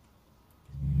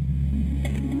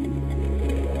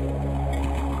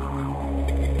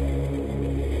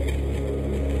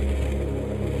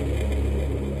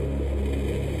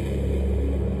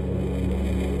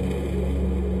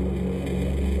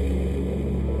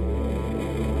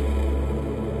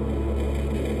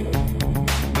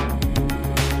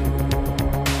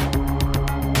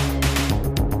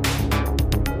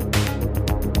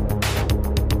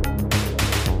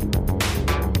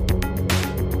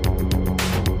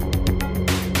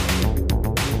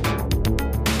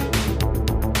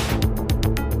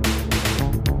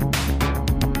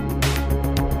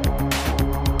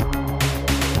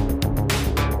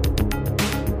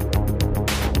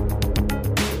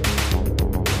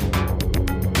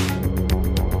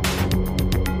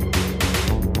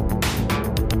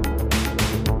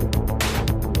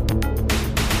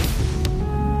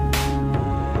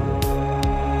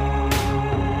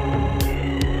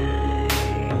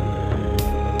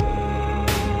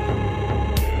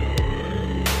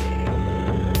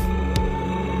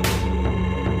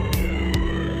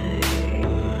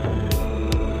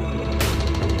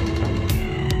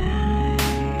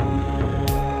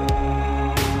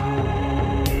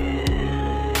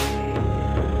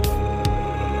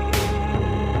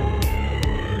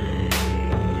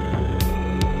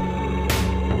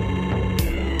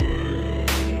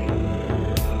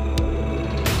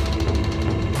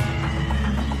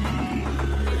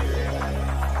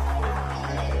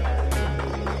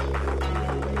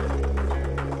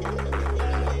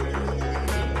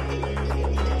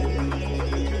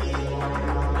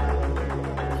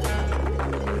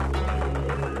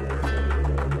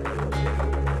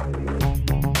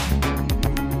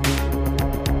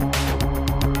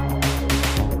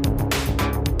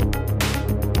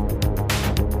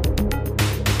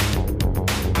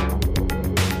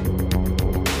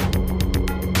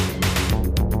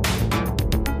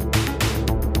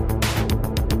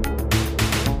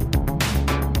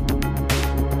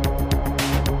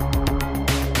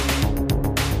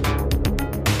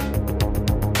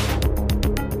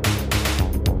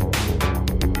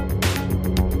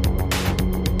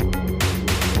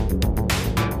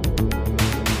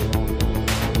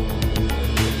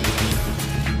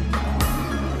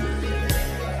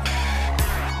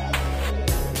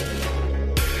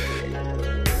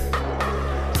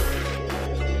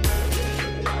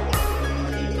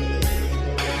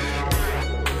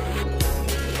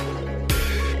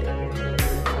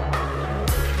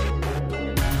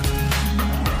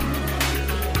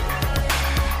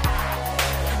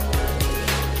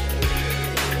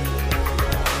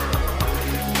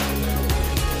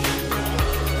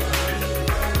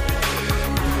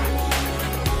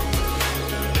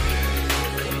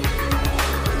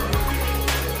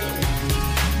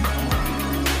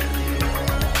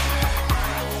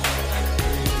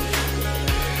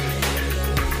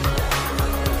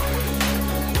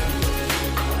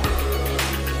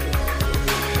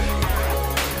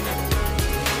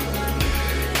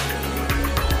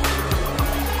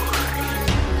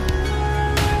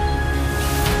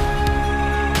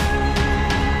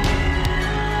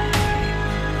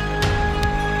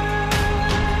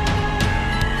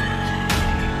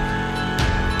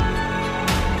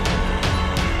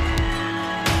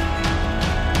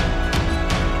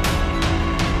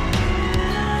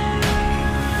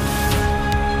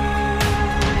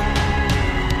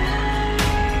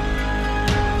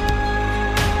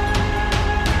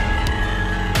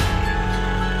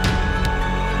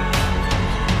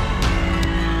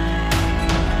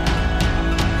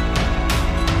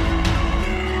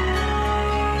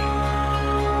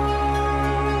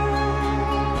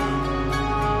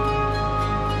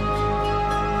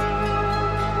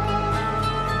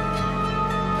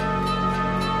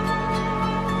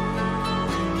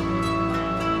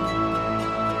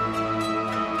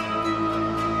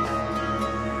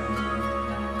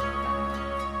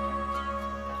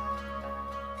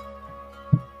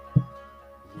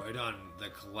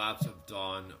 Collapse of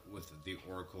Dawn with the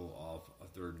Oracle of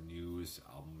of their newest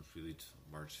album, was released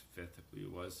March 5th, I believe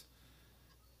it was.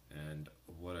 And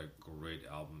what a great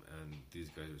album! And these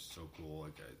guys are so cool.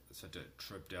 Like such a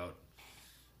tripped out.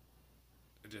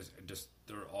 Just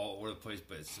they're all over the place,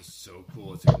 but it's just so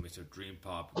cool. It's like a mix of dream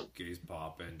pop, gaze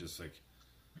pop, and just like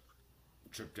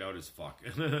tripped out as fuck.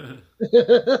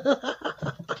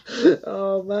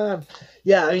 Oh man,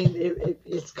 yeah. I mean,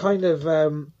 it's kind of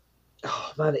oh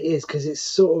man, it is because it's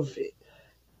sort of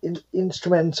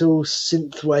instrumental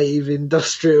synthwave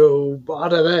industrial. I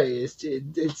don't know. It's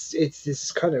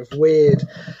this kind of weird.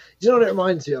 You know what it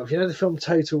reminds me of? You know the film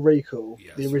Total Recall,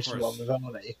 Yes, the of original course. one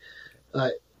with Arnie.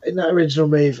 Like in that original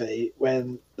movie,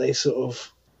 when they sort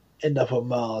of end up on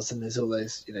Mars and there's all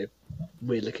those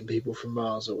weird looking people from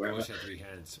Mars or I wherever. wish I had 3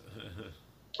 hands.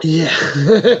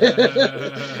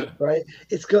 Yeah. Right.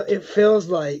 It feels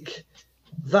like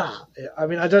that. I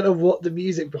mean, I don't know what the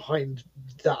music behind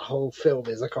that whole film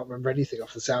is. I can't remember anything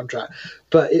off the soundtrack,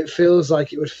 but it feels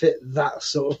like it would fit that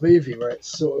sort of movie where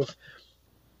it's sort of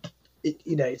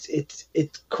it's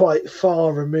quite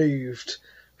far removed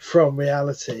from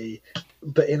reality,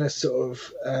 but in a sort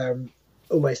of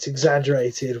almost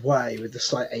exaggerated way with a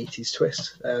slight 80s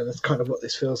twist. That's kind of what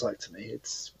this feels like to me.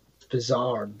 It's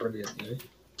bizarre and brilliant.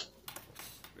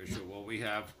 Very sure. Well, we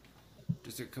have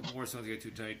just a couple more songs to get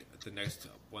to tonight. The next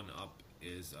one up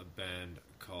is a band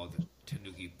called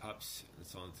Tanuki Pups. The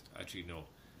song's actually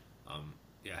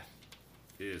yeah,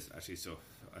 it is actually. So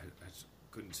I just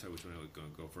couldn't decide which one I was going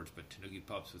to go first. But Tanuki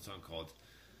Pups, with a song called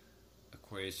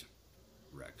Aquarius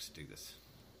Rex. Dig this.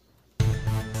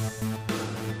 Thank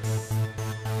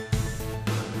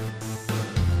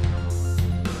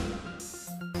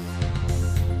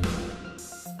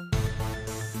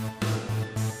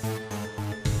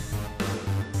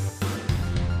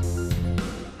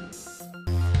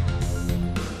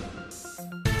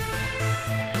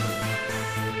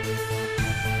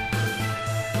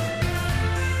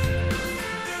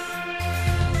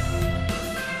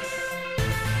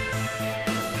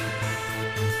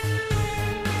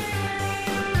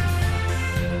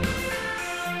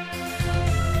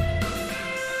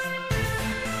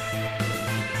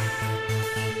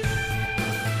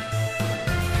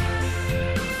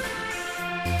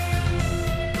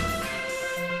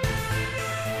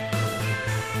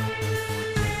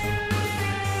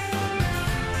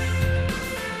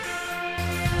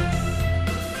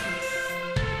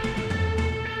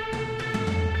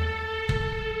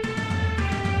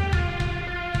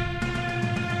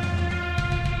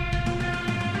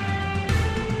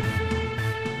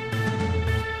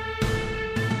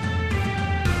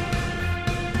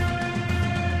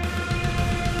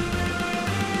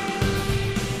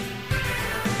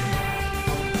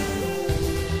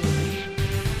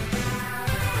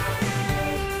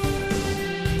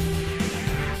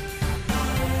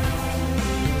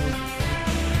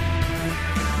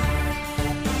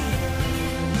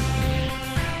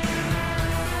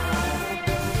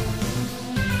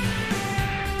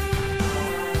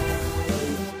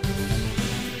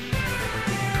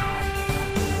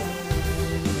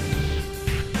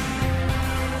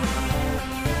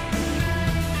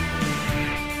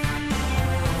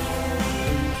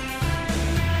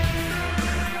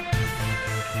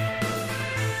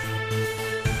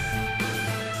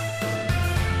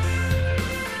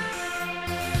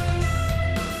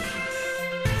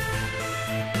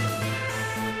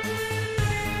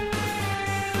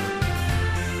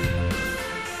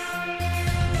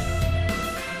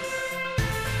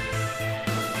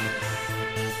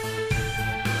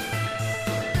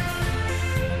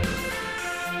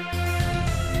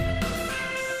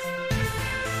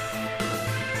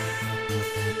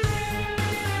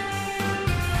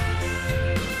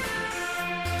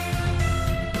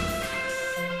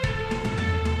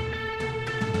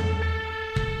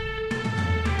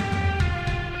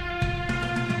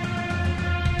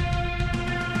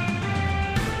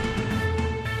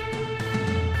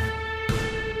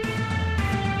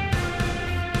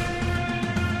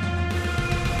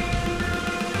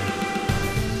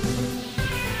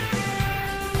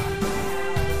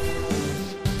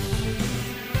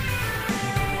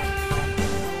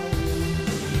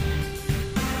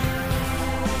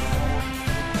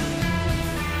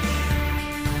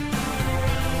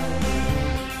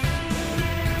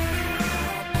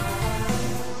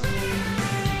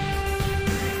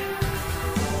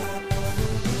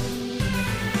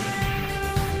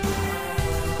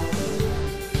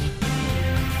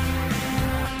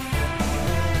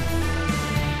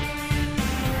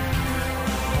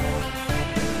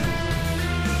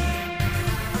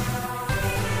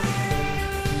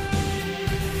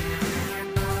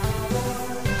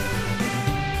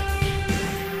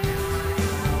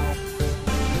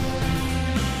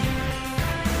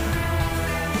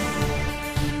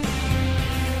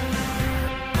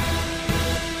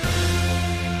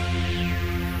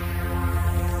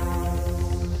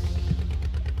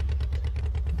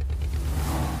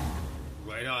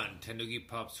Tanuki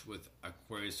Pups with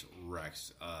Aquarius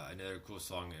Rex. Another cool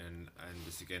song, and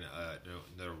this again,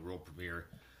 another world premiere,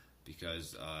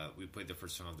 because we played the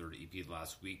first song of their EP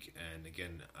last week, and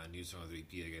again, a new song of the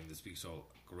EP again this week. So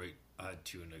great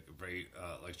tune, a very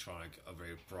electronic, a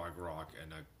very prog rock,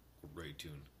 and a great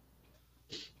tune.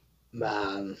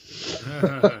 Man,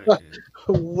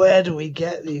 where do we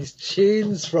get these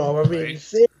tunes from? I mean, Right.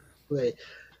 seriously,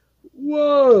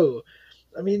 whoa!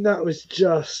 I mean, that was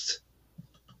just.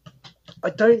 I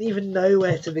don't even know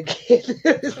where to begin.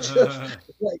 It was just,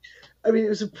 like, I mean, it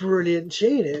was a brilliant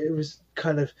tune. It was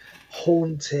kind of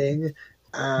haunting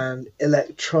and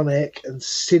electronic and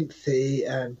synthy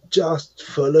and just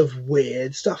full of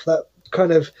weird stuff. That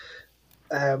kind of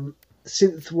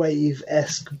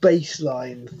synthwave-esque bass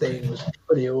line thing was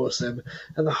pretty awesome.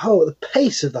 And the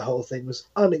pace of the whole thing was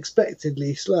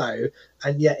unexpectedly slow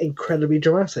and yet incredibly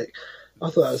dramatic. I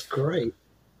thought that was great.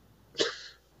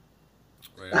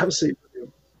 Right. Absolutely.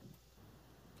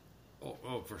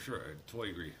 Oh, for sure. I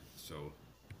totally agree. So,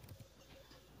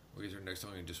 we'll get to our next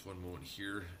song in just one moment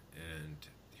here. And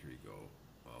here we go.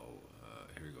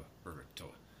 Here we go. Perfect. So,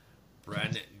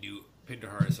 brand new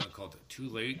Pinderheart song called Too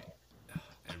Late.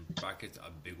 And brackets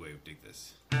a big wave. Dig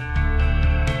this.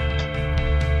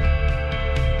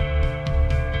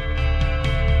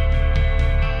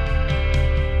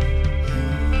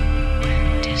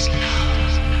 This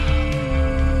love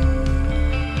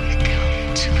will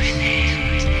come to an end.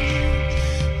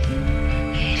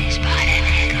 It is but an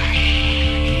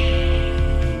agony.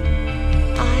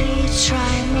 I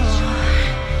try more.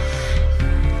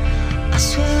 I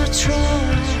swear I try.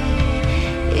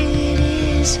 It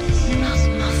is not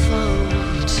my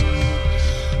fault.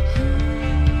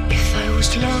 If I was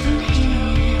loving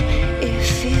him,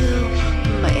 if you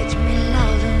made me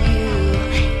loving you,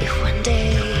 if one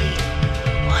day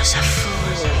was a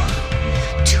fool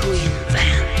to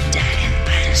invent that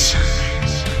invention.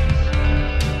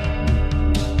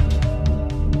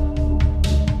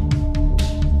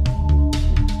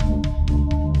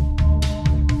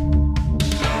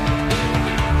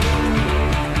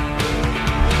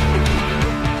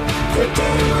 The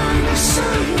day when I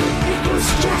saw you, it was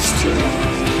just too late.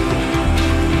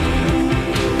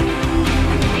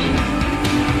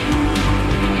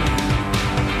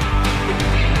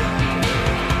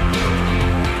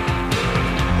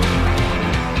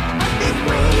 It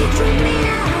waded me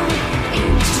out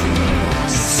into the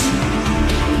sea.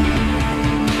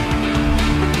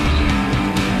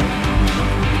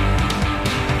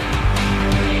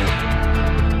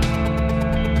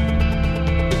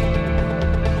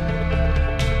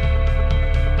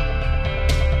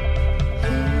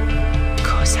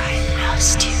 Cause I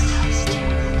lost you,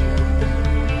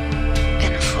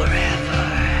 and forever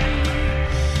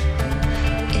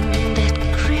in that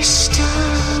crystal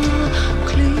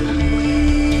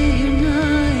clear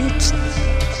night.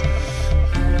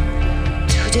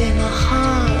 Today my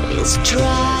heart is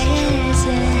dry as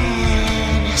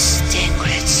an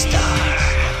extinguished star.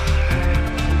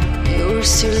 You're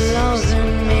still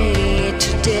loving me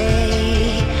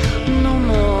today, no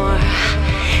more.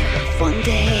 One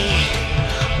day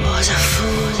was a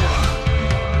fool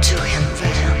to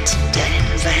invent that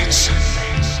invention.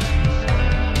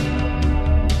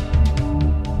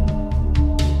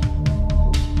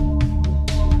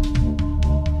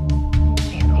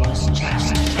 It was just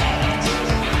late.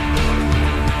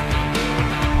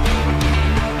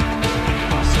 It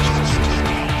was just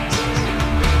late.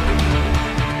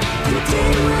 The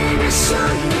day when I saw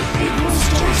you, it was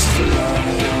just late.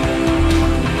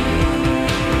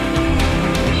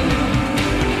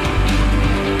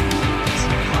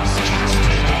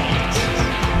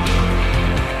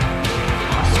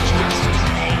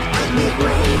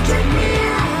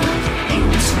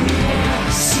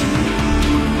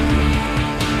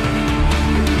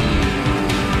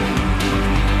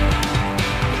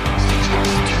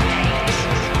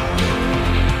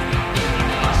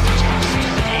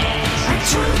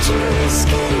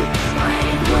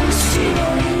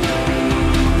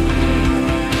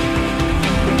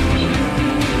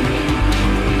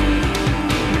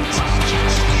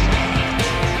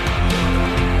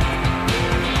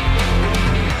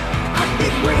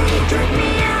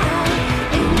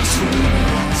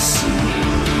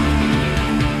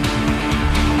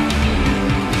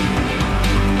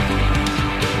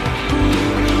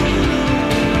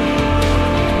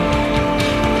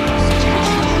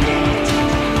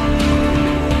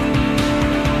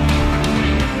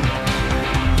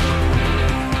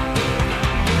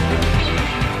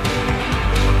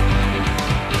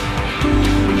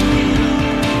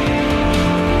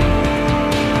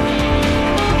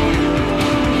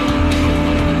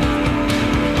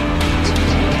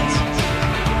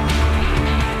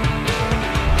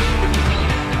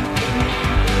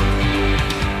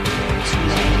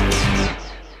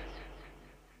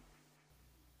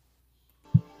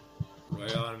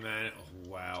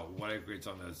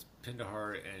 great song. That's Pinned to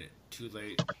Heart and Too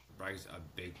Late Brags a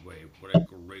Big Way. What a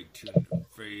great tune.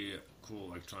 Very cool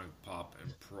electronic pop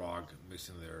and prog mixed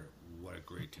in there. What a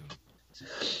great tune.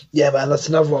 Yeah, man, that's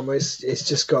another one where it's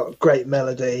just got great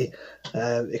melody.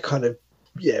 It kind of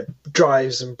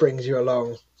drives and brings you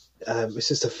along. It's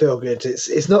just a feel good.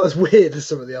 It's not as weird as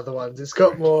some of the other ones. It's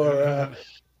got more,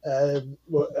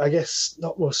 well, I guess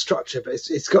not more structure, but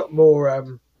it's got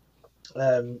more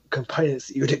components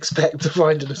that you would expect to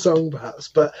find in a song, perhaps.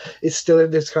 But it's still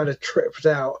in this kind of tripped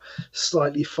out,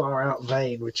 slightly far out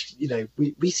vein, which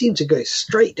we seem to go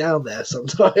straight down there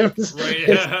sometimes.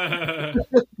 Right.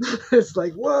 It's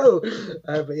like whoa,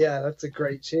 but yeah, that's a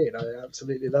great tune. I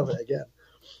absolutely love it again.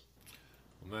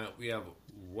 Well, Matt, we have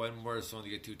one more song to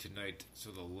get to tonight.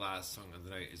 So the last song of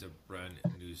the night is a brand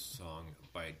new song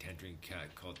by Tangerine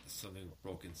Cat called Something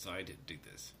Broke Inside. Dig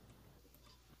this.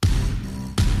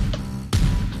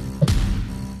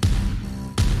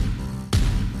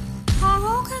 I'm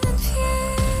walking in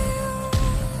fear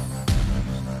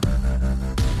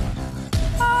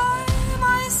by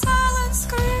my silent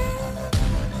scream.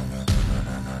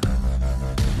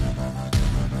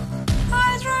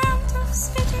 I dreamt of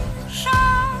spitting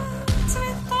shards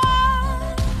with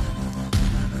blood.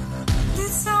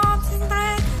 Did something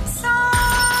break inside?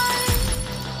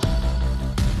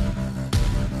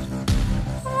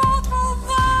 What was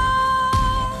that?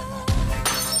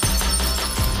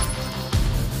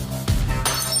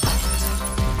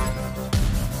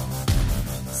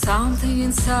 Something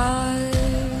inside,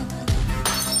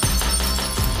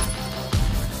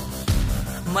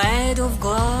 made of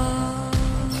glass,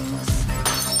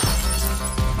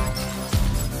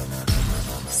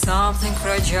 something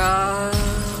fragile.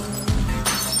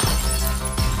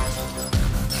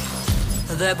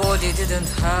 The body didn't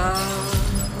have,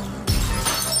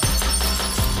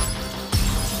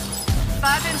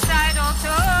 but inside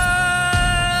also.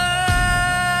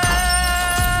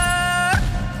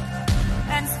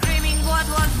 And screaming, what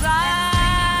was that?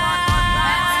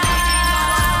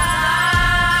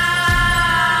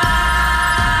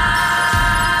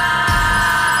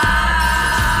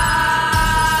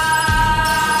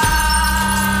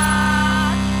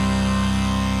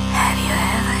 Have you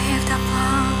ever lived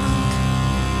apart,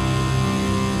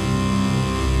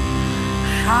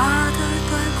 shattered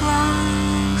by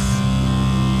glass,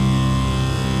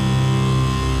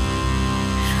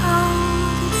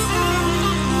 shrouded in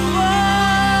what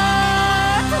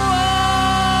was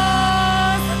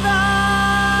that?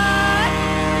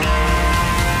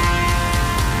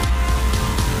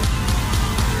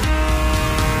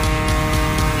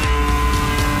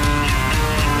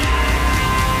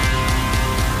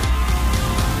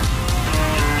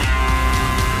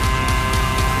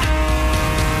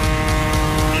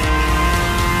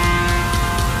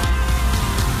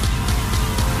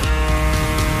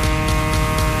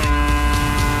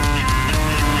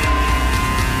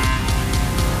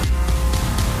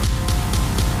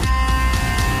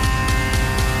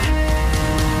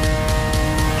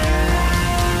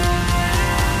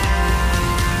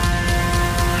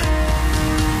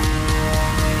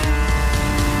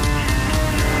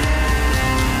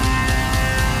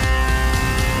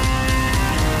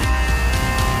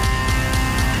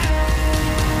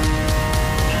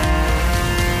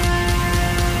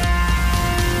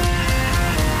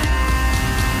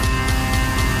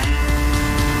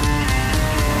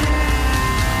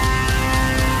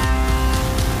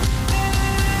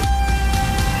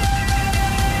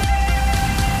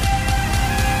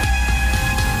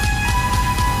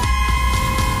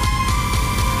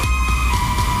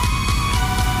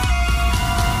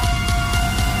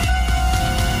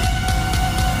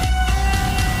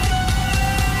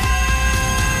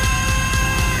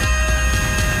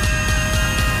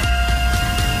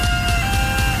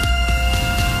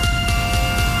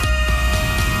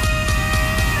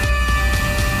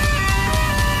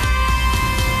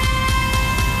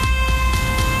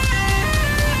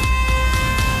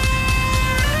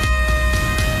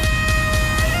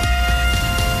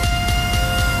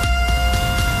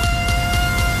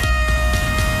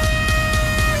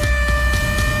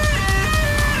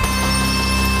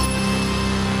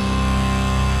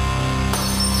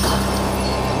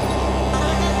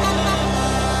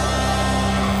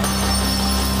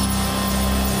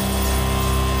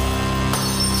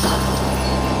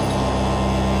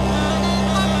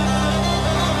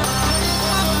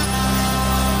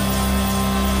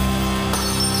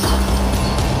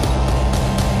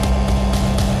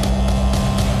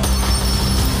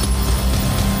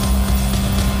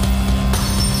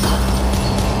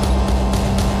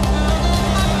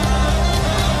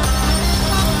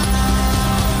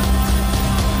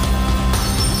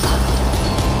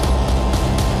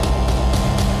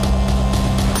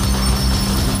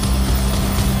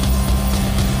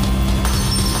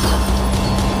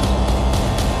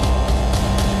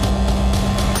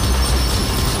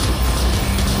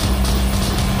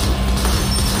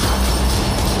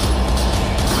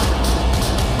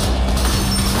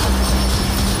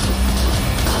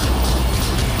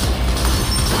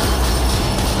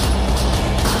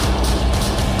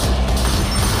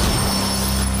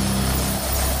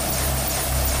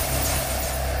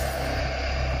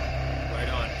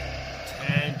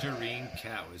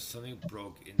 something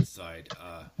broke inside.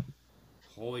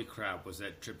 Holy crap, was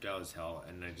that tripped out as hell?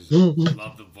 And I just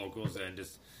love the vocals and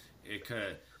just it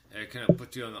kind of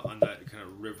puts you on that kind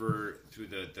of river through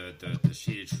the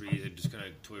shaded trees and just kind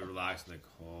of totally relaxed and like,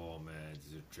 oh man, this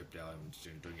is tripped out. I'm just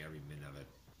enjoying every minute of it.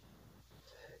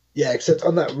 Yeah, except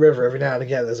on that river, every now and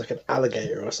again, there's like an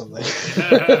alligator or something.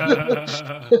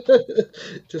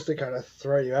 Just to kind of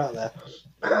throw you out there.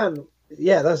 Man,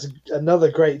 yeah, that's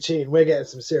another great tune. We're getting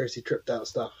some seriously tripped out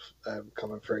stuff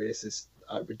coming through. This is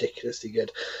ridiculously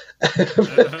good.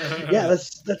 Yeah,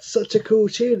 that's such a cool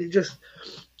tune. It just,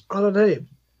 I don't know.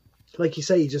 Like you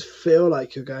say, you just feel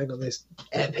like you're going on this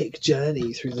epic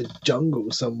journey through the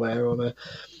jungle somewhere on a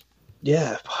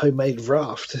homemade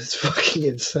raft. It's fucking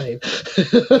insane.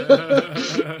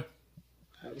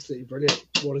 Absolutely brilliant.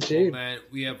 What a tune. Oh, man,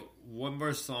 we have one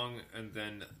more song and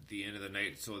then the end of the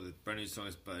night. So the brand new song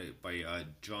is by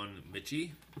John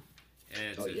Michie.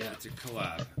 And it's a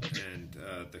collab. And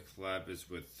the collab is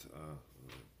with... I'll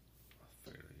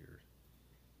figure it out here.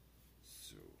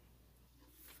 So,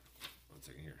 one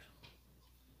second here.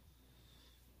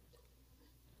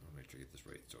 I'll make sure I get this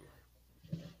right. So...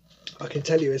 I can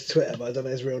tell you his Twitter, but I don't know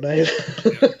his real name.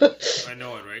 Yep, I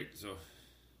know it, right? So,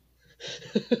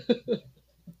 okay,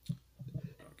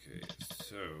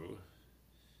 so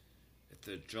it's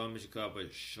the John Michie Club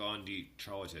with Sean D.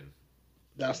 Charlton.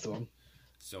 That's the one.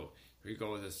 So here we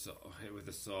go with the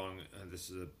song, and this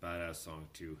is a badass song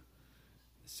too.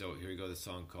 So here we go, the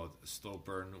song called "Slow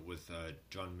Burn" with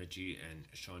John Michie and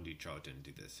Sean D. Charlton.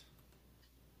 Do this.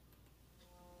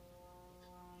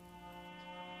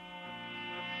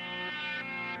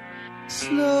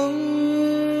 Slow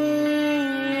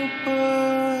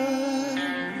burn,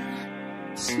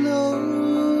 slow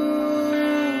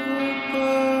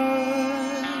burn.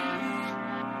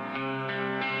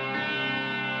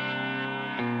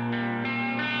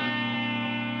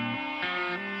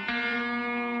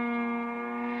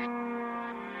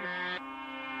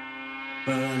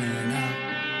 Burning up,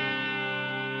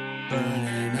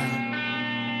 burning up,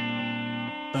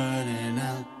 burning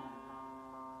up,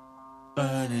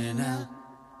 burning up.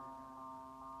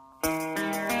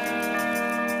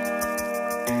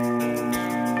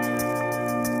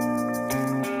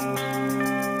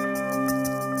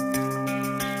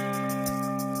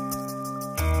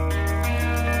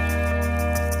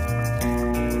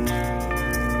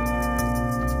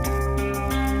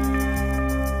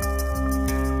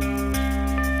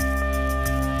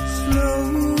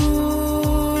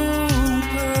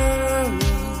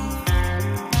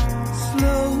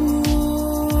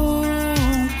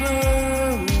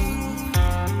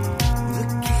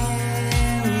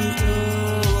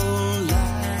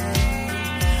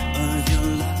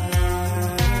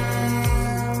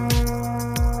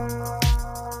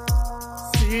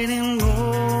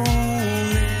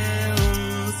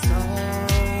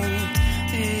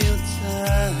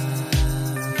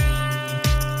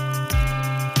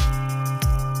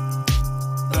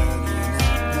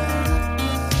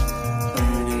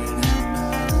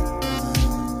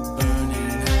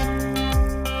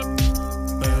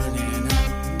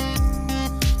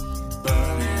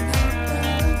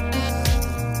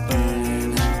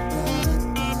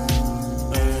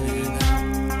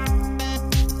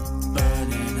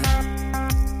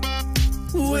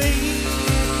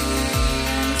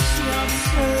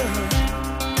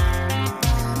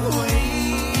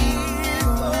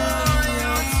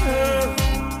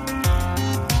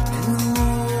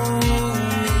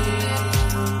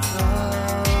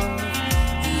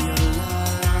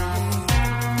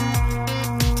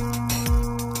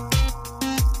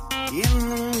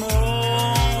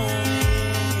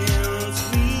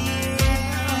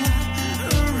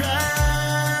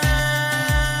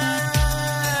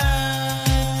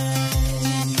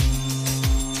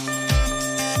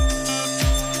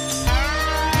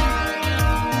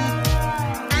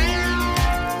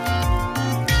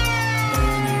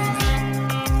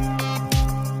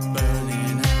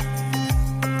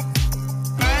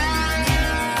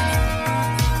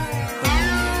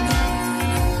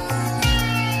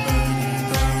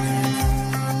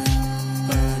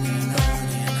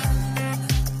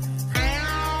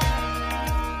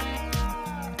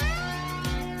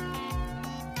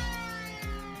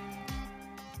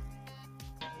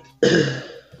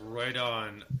 Right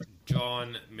on,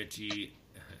 John Michie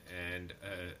and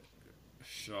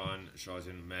Sean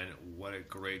Charlton. Man, what a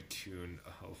great tune!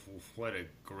 What a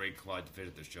great collage to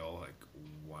finish the show. Like,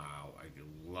 wow, I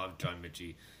love John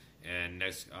Michie. And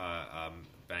next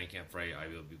Bandcamp Friday, I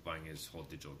will be buying his whole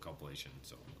digital compilation.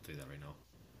 So I'll tell you that right now.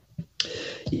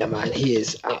 Yeah, man, he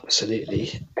is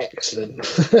absolutely excellent.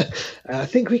 I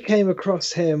think we came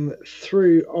across him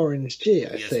through Orange G,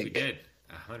 I Yes, think. we did.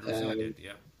 100% did.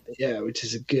 Yeah. Yeah, which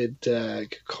is a good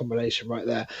combination right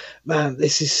there. Man,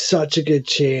 this is such a good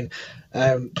tune.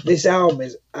 This album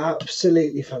is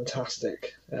absolutely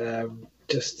fantastic. I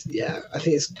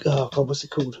think it's, oh God, what's it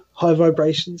called? High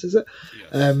Vibrations, is it?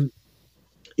 Yes.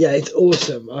 Yeah, it's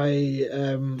awesome.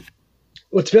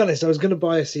 Well, to be honest, I was going to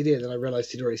buy a CD and then I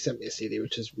realised he'd already sent me a CD,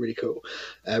 which is really cool.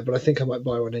 But I think I might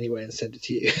buy one anyway and send it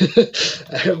to you.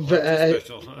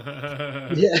 Special.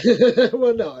 Yeah,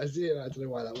 well, no, I don't know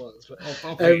why that was, but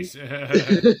please.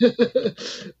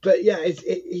 but yeah,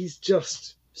 he's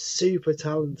just super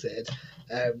talented.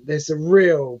 There's some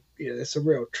real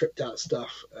tripped out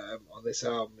stuff on this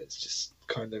album. It's just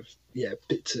kind of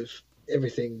bits of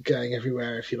everything going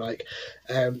everywhere, if you like.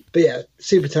 But yeah,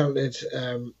 super talented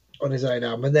on his own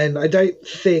album. And then I don't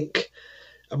think,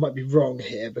 I might be wrong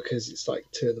here because it's like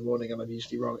 2 a.m. and I'm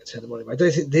usually wrong at 10 a.m. But I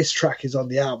don't think this track is on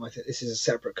the album. I think this is a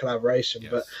separate collaboration.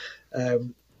 Yes.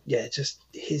 But just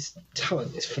his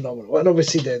talent is phenomenal. And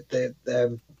obviously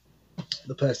the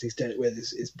person he's doing it with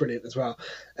is brilliant as well.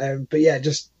 But yeah,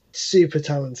 just super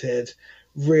talented,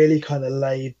 really kind of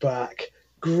laid back,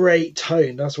 great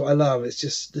tone. That's what I love. It's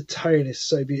just the tone is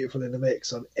so beautiful in the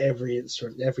mix on every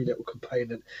instrument, every little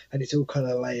component, and it's all kind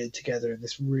of layered together in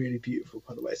this really beautiful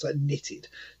kind of way. It's like knitted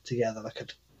together like a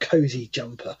cozy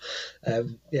jumper.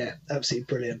 Absolutely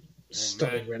brilliant.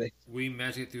 Stunning, really. We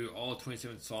managed to get through all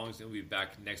 27 songs, and we'll be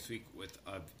back next week with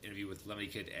an interview with Lemony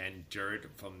Kid and Jared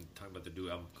from talking about the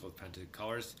new album called Panther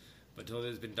Colors. But until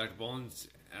then, it's been Dr. Bones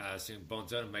saying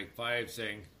Bones out, and Mike 5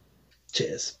 saying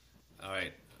cheers. All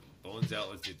right, Bones out.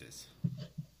 Let's do this.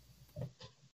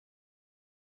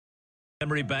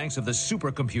 Memory banks of the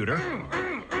supercomputer.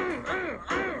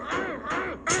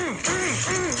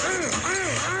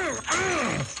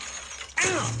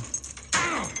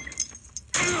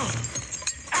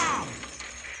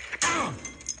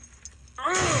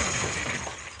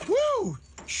 Woo!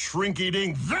 Shrink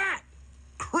eating that!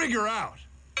 Krieger out!